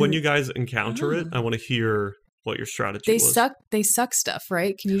 When you guys encounter it, I want to hear what your strategy was. They suck stuff,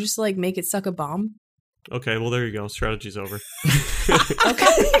 right? Can you just like make it suck a bomb? Okay, well there you go. Strategy's over.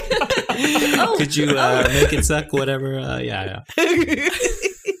 Could you make it suck whatever? Yeah.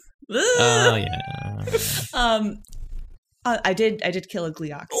 Oh yeah. I did kill a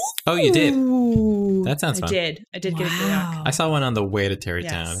Gleeok. Oh, you did? That sounds fun. I did get a Gleeok. I saw one on the way to Tarrey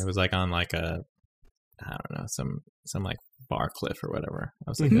Town. It was like on like a, I don't know, some like bar cliff or whatever. I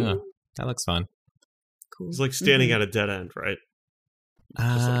was like, oh, that looks fun. Cool. It's like standing at a dead end, right?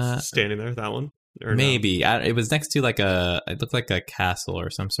 Just like standing there, that one? Or maybe. No? It was next to like it looked like a castle or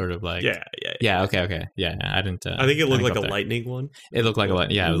some sort of like. Yeah, okay. Yeah, I didn't. I think it looked like a lightning one. It looked like a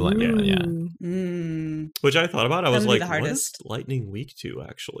lightning. Yeah, it was lightning. Yeah. Which I thought about. I was like, what is lightning weak to,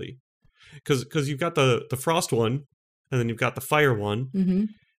 actually? Because you've got the frost one, and then you've got the fire one. Mm-hmm.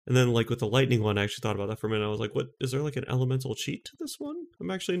 And then, like, with the lightning one, I actually thought about that for a minute. I was like, what? Is there, like, an elemental cheat to this one?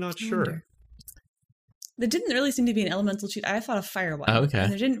 I'm actually not sure. There didn't really seem to be an elemental cheat. I thought a fire one. Oh, okay.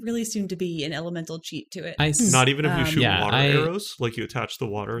 And there didn't really seem to be an elemental cheat to it. Not even if you shoot water arrows? Like, you attach the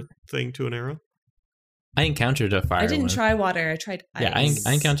water thing to an arrow? I encountered a fire one. I didn't try water. I tried ice. Yeah,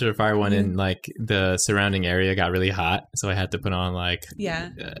 I encountered a fire one, and, like, the surrounding area got really hot, so I had to put on, like,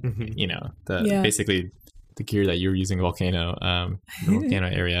 you know, basically the gear that you were using, volcano, the volcano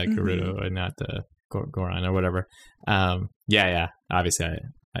area, Gerudo, and not the Goron or whatever. Obviously,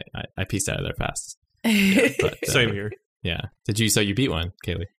 I pieced out of there fast. But, Same here. Yeah. So you beat one,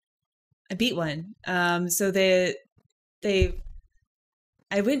 Kaylee? I beat one. So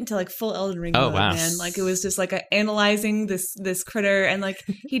I went into like full Elden Ring mode, man. Like it was just like analyzing this critter, and like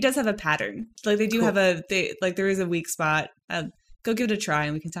he does have a pattern. Like they do have there is a weak spot. Go give it a try,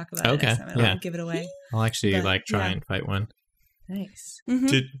 and we can talk about it next time. I don't want to give it away. I'll actually try and fight one. Nice.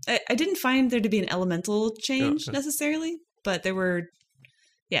 Mm-hmm. I didn't find there to be an elemental change necessarily, but there were.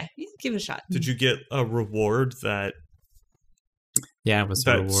 Yeah, give it a shot. Did you get a reward that? Yeah, it was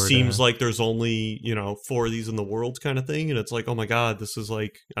that reward, seems like there's only 4 of these in the world, kind of thing, and it's like, oh my god, this is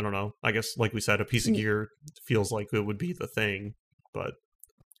like, I don't know. I guess, like we said, a piece of gear feels like it would be the thing, but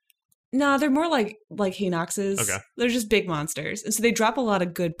no, they're more like Hinoxes. Okay, they're just big monsters, and so they drop a lot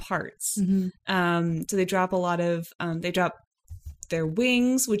of good parts. Mm-hmm. So they drop a lot of they drop their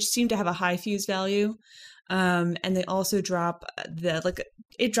wings, which seem to have a high fuse value. And they also drop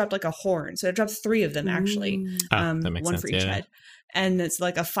it dropped like a horn. So it dropped 3 of them actually. That makes one sense. for each head. And it's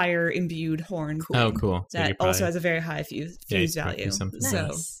like a fire imbued horn. Cool. Oh, cool. That also has a very high fuse value. So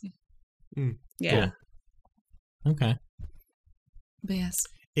yeah. Cool. Okay. But yes.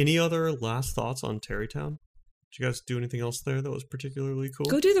 Any other last thoughts on Tarrytown? Did you guys do anything else there that was particularly cool?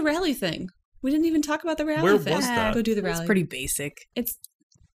 Go do the rally thing. We didn't even talk about the rally Where thing. was that? Go do the rally. It's pretty basic. It's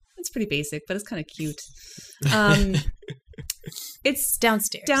pretty basic, but it's kind of cute. It's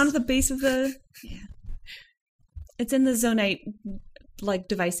downstairs, down at the base of the. Yeah, it's in the Zonite like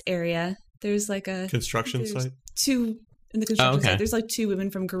device area. There's like a construction site. 2 in the construction site. There's like 2 women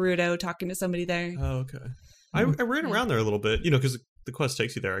from Gerudo talking to somebody there. Oh, okay. I ran around there a little bit, because the quest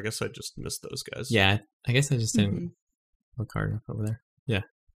takes you there. I guess I just missed those guys. Yeah, I guess I just didn't look hard enough over there. Yeah,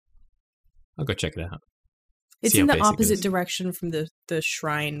 I'll go check it out. It's in the opposite direction from the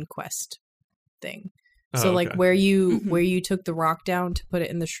shrine quest thing. So like where you took the rock down to put it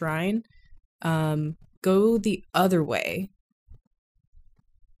in the shrine, go the other way.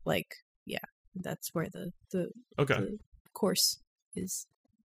 Like, That's where the Okay. course is.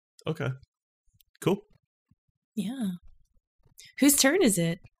 Okay. Cool. Yeah. Whose turn is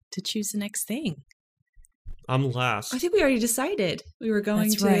it to choose the next thing? I'm last. I think we already decided we were going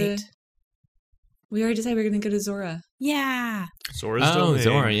That's to. right. We already decided we were going to go to Zora. Yeah. Zora's Oh, Domain.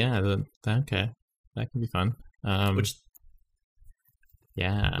 Zora, yeah. Okay. That can be fun. Which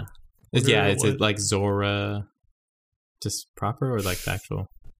Yeah. Wonder Yeah, is what- it like Zora just proper or like the actual?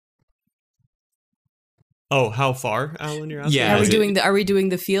 Oh, how far, Alan? You're asking? Yeah, Are we is it- doing are we doing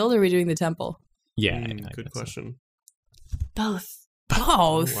the field or are we doing the temple? Yeah. Mm, I good guess so. question. Both.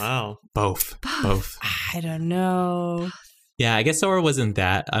 Both. Wow. Both. I don't know. Yeah, I guess Zora wasn't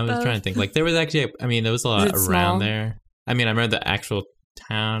that. I was Both. trying to think. Like, there was actually, I mean, there was a lot it around small? there. I mean, I remember the actual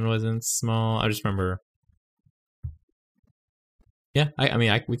town wasn't small. I just remember. Yeah, I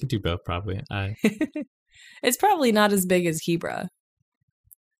mean, we could do both probably. It's probably not as big as Hebra.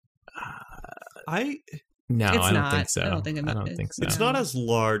 No, It's I don't not. think so. I don't think I don't think so. It's not as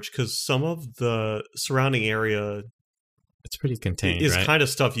large because some of the surrounding area It's pretty contained, is right? kind of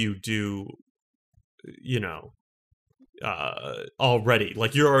stuff you do, already.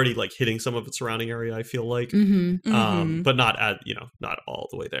 Like you're already like hitting some of its surrounding area. I feel like, Mm-hmm. but not not all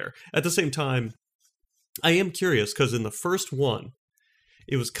the way there. At the same time, I am curious because in the first one,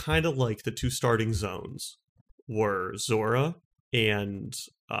 it was kind of like the two starting zones were Zora and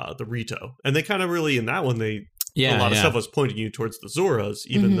the Rito, and they kind of really in that one a lot of stuff was pointing you towards the Zoras,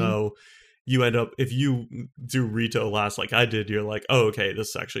 even Mhm. though you end up if you do Rito last like I did, you're like, oh okay,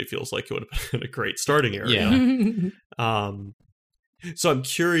 this actually feels like it would have been a great starting area. Yeah. So I'm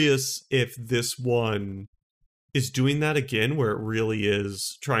curious if this one is doing that again, where it really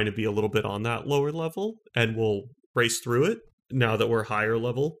is trying to be a little bit on that lower level, and we'll race through it now that we're higher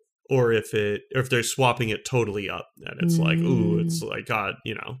level, or if they're swapping it totally up, and it's like, ooh, it's like got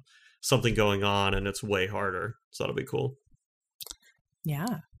something going on, and it's way harder. So that'll be cool.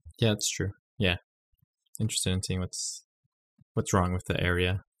 Yeah. Yeah, it's true. Yeah, interested in seeing what's wrong with the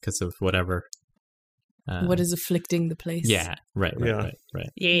area because of whatever. What is afflicting the place? Yeah, right. Yeah.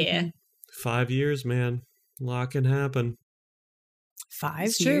 Yeah. 5 years, man. A lot can happen. 5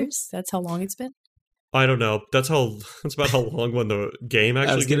 It's true. years? That's how long it's been? I don't know. That's about how long when the game I was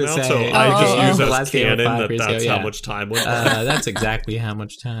actually came gonna out. say, So oh, I just oh, use the as last game of canon 5 years ago, that's yeah. how much time went by. That's exactly how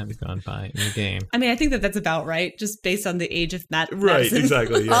much time has gone by in the game. I mean, I think that's about right, just based on the age of Matt. Right, Madison.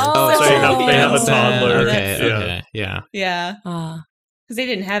 exactly. Yeah. Oh, so they have a toddler. Okay, Yeah. okay, yeah. Yeah, Ah. because they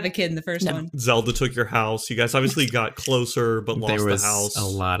didn't have a kid in the first No. one. Zelda took your house. You guys obviously got closer, but lost There was the house. a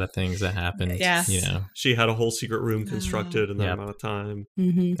lot of things that happened. Yeah. You know, She had a whole secret room constructed in that Yep. amount of time.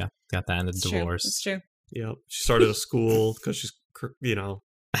 Mm-hmm. got that in the It's true. divorce. It's true. Yep. She started a school because she's,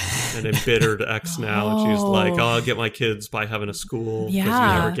 an embittered ex now. And she's like, oh, I'll get my kids by having a school because you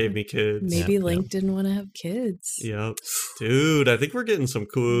Yeah. never gave me kids. Maybe Yeah, Link didn't want to have kids. Yep. Dude, I think we're getting some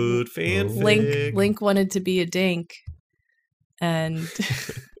good fanfic. Link wanted to be a dink, and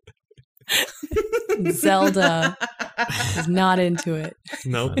Zelda is not into it.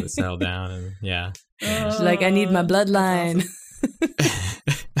 Nope. To settle down and yeah. She's like, I need my bloodline.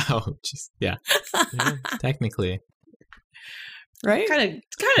 Oh, just yeah. Yeah. Technically, Right? Kind of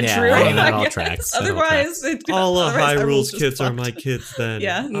Yeah, true. I mean, that I all guess. tracks. That all Otherwise, tracks. All the otherwise Hyrule's just kids are fucked. my kids then.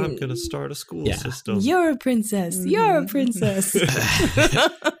 Yeah. I'm going to start a school Yeah. system. You're a princess. You're a princess.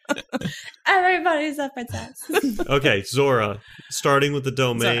 Everybody's a princess. Okay, Zora. Starting with the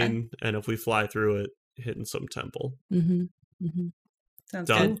domain, and if we fly through it, hitting some temple. Mm-hmm. Mm-hmm. Sounds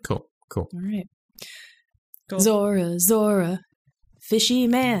Done. good. cool. All right. Cool. Zora, Zora, fishy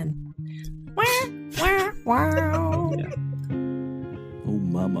man. Wah, wah, wow. Oh,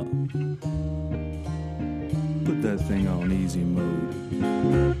 mama. Put that thing on easy mode.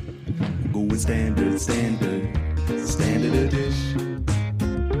 Going standard dish.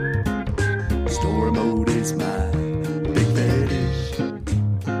 Story mode is my big fetish. Going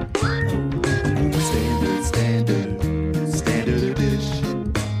standard dish.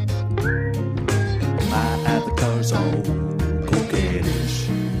 My avatar's all coquettish.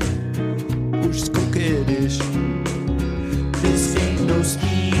 Oh, she's coquettish. This ain't no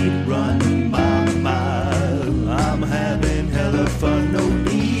speed run, mama. I'm having hella fun. No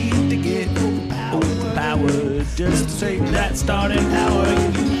need to get overpowered. Just take that starting power.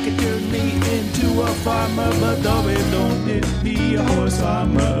 You can turn me into a farmer, but don't hit me a horse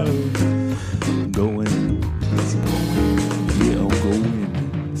armor. I'm going. Yeah, I'm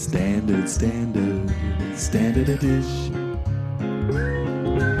going. Standard dish.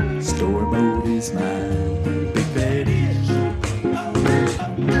 Story mode is my big fetish.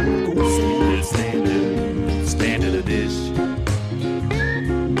 Standard dish.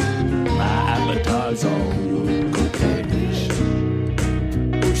 My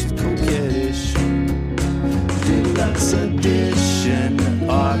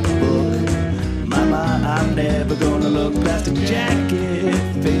mug, plastic jacket,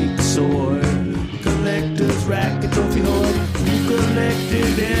 fake sword, collector's racket, trophy hoard. You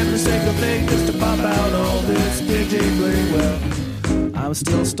collected every single thing just to pop out all this DJ bling. Well, I'm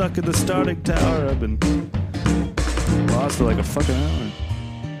still stuck in the starting tower. I've been lost for like a fucking hour.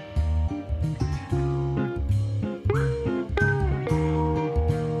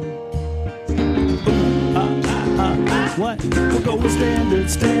 What? We'll go with standard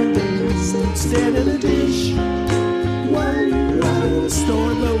a dish. One store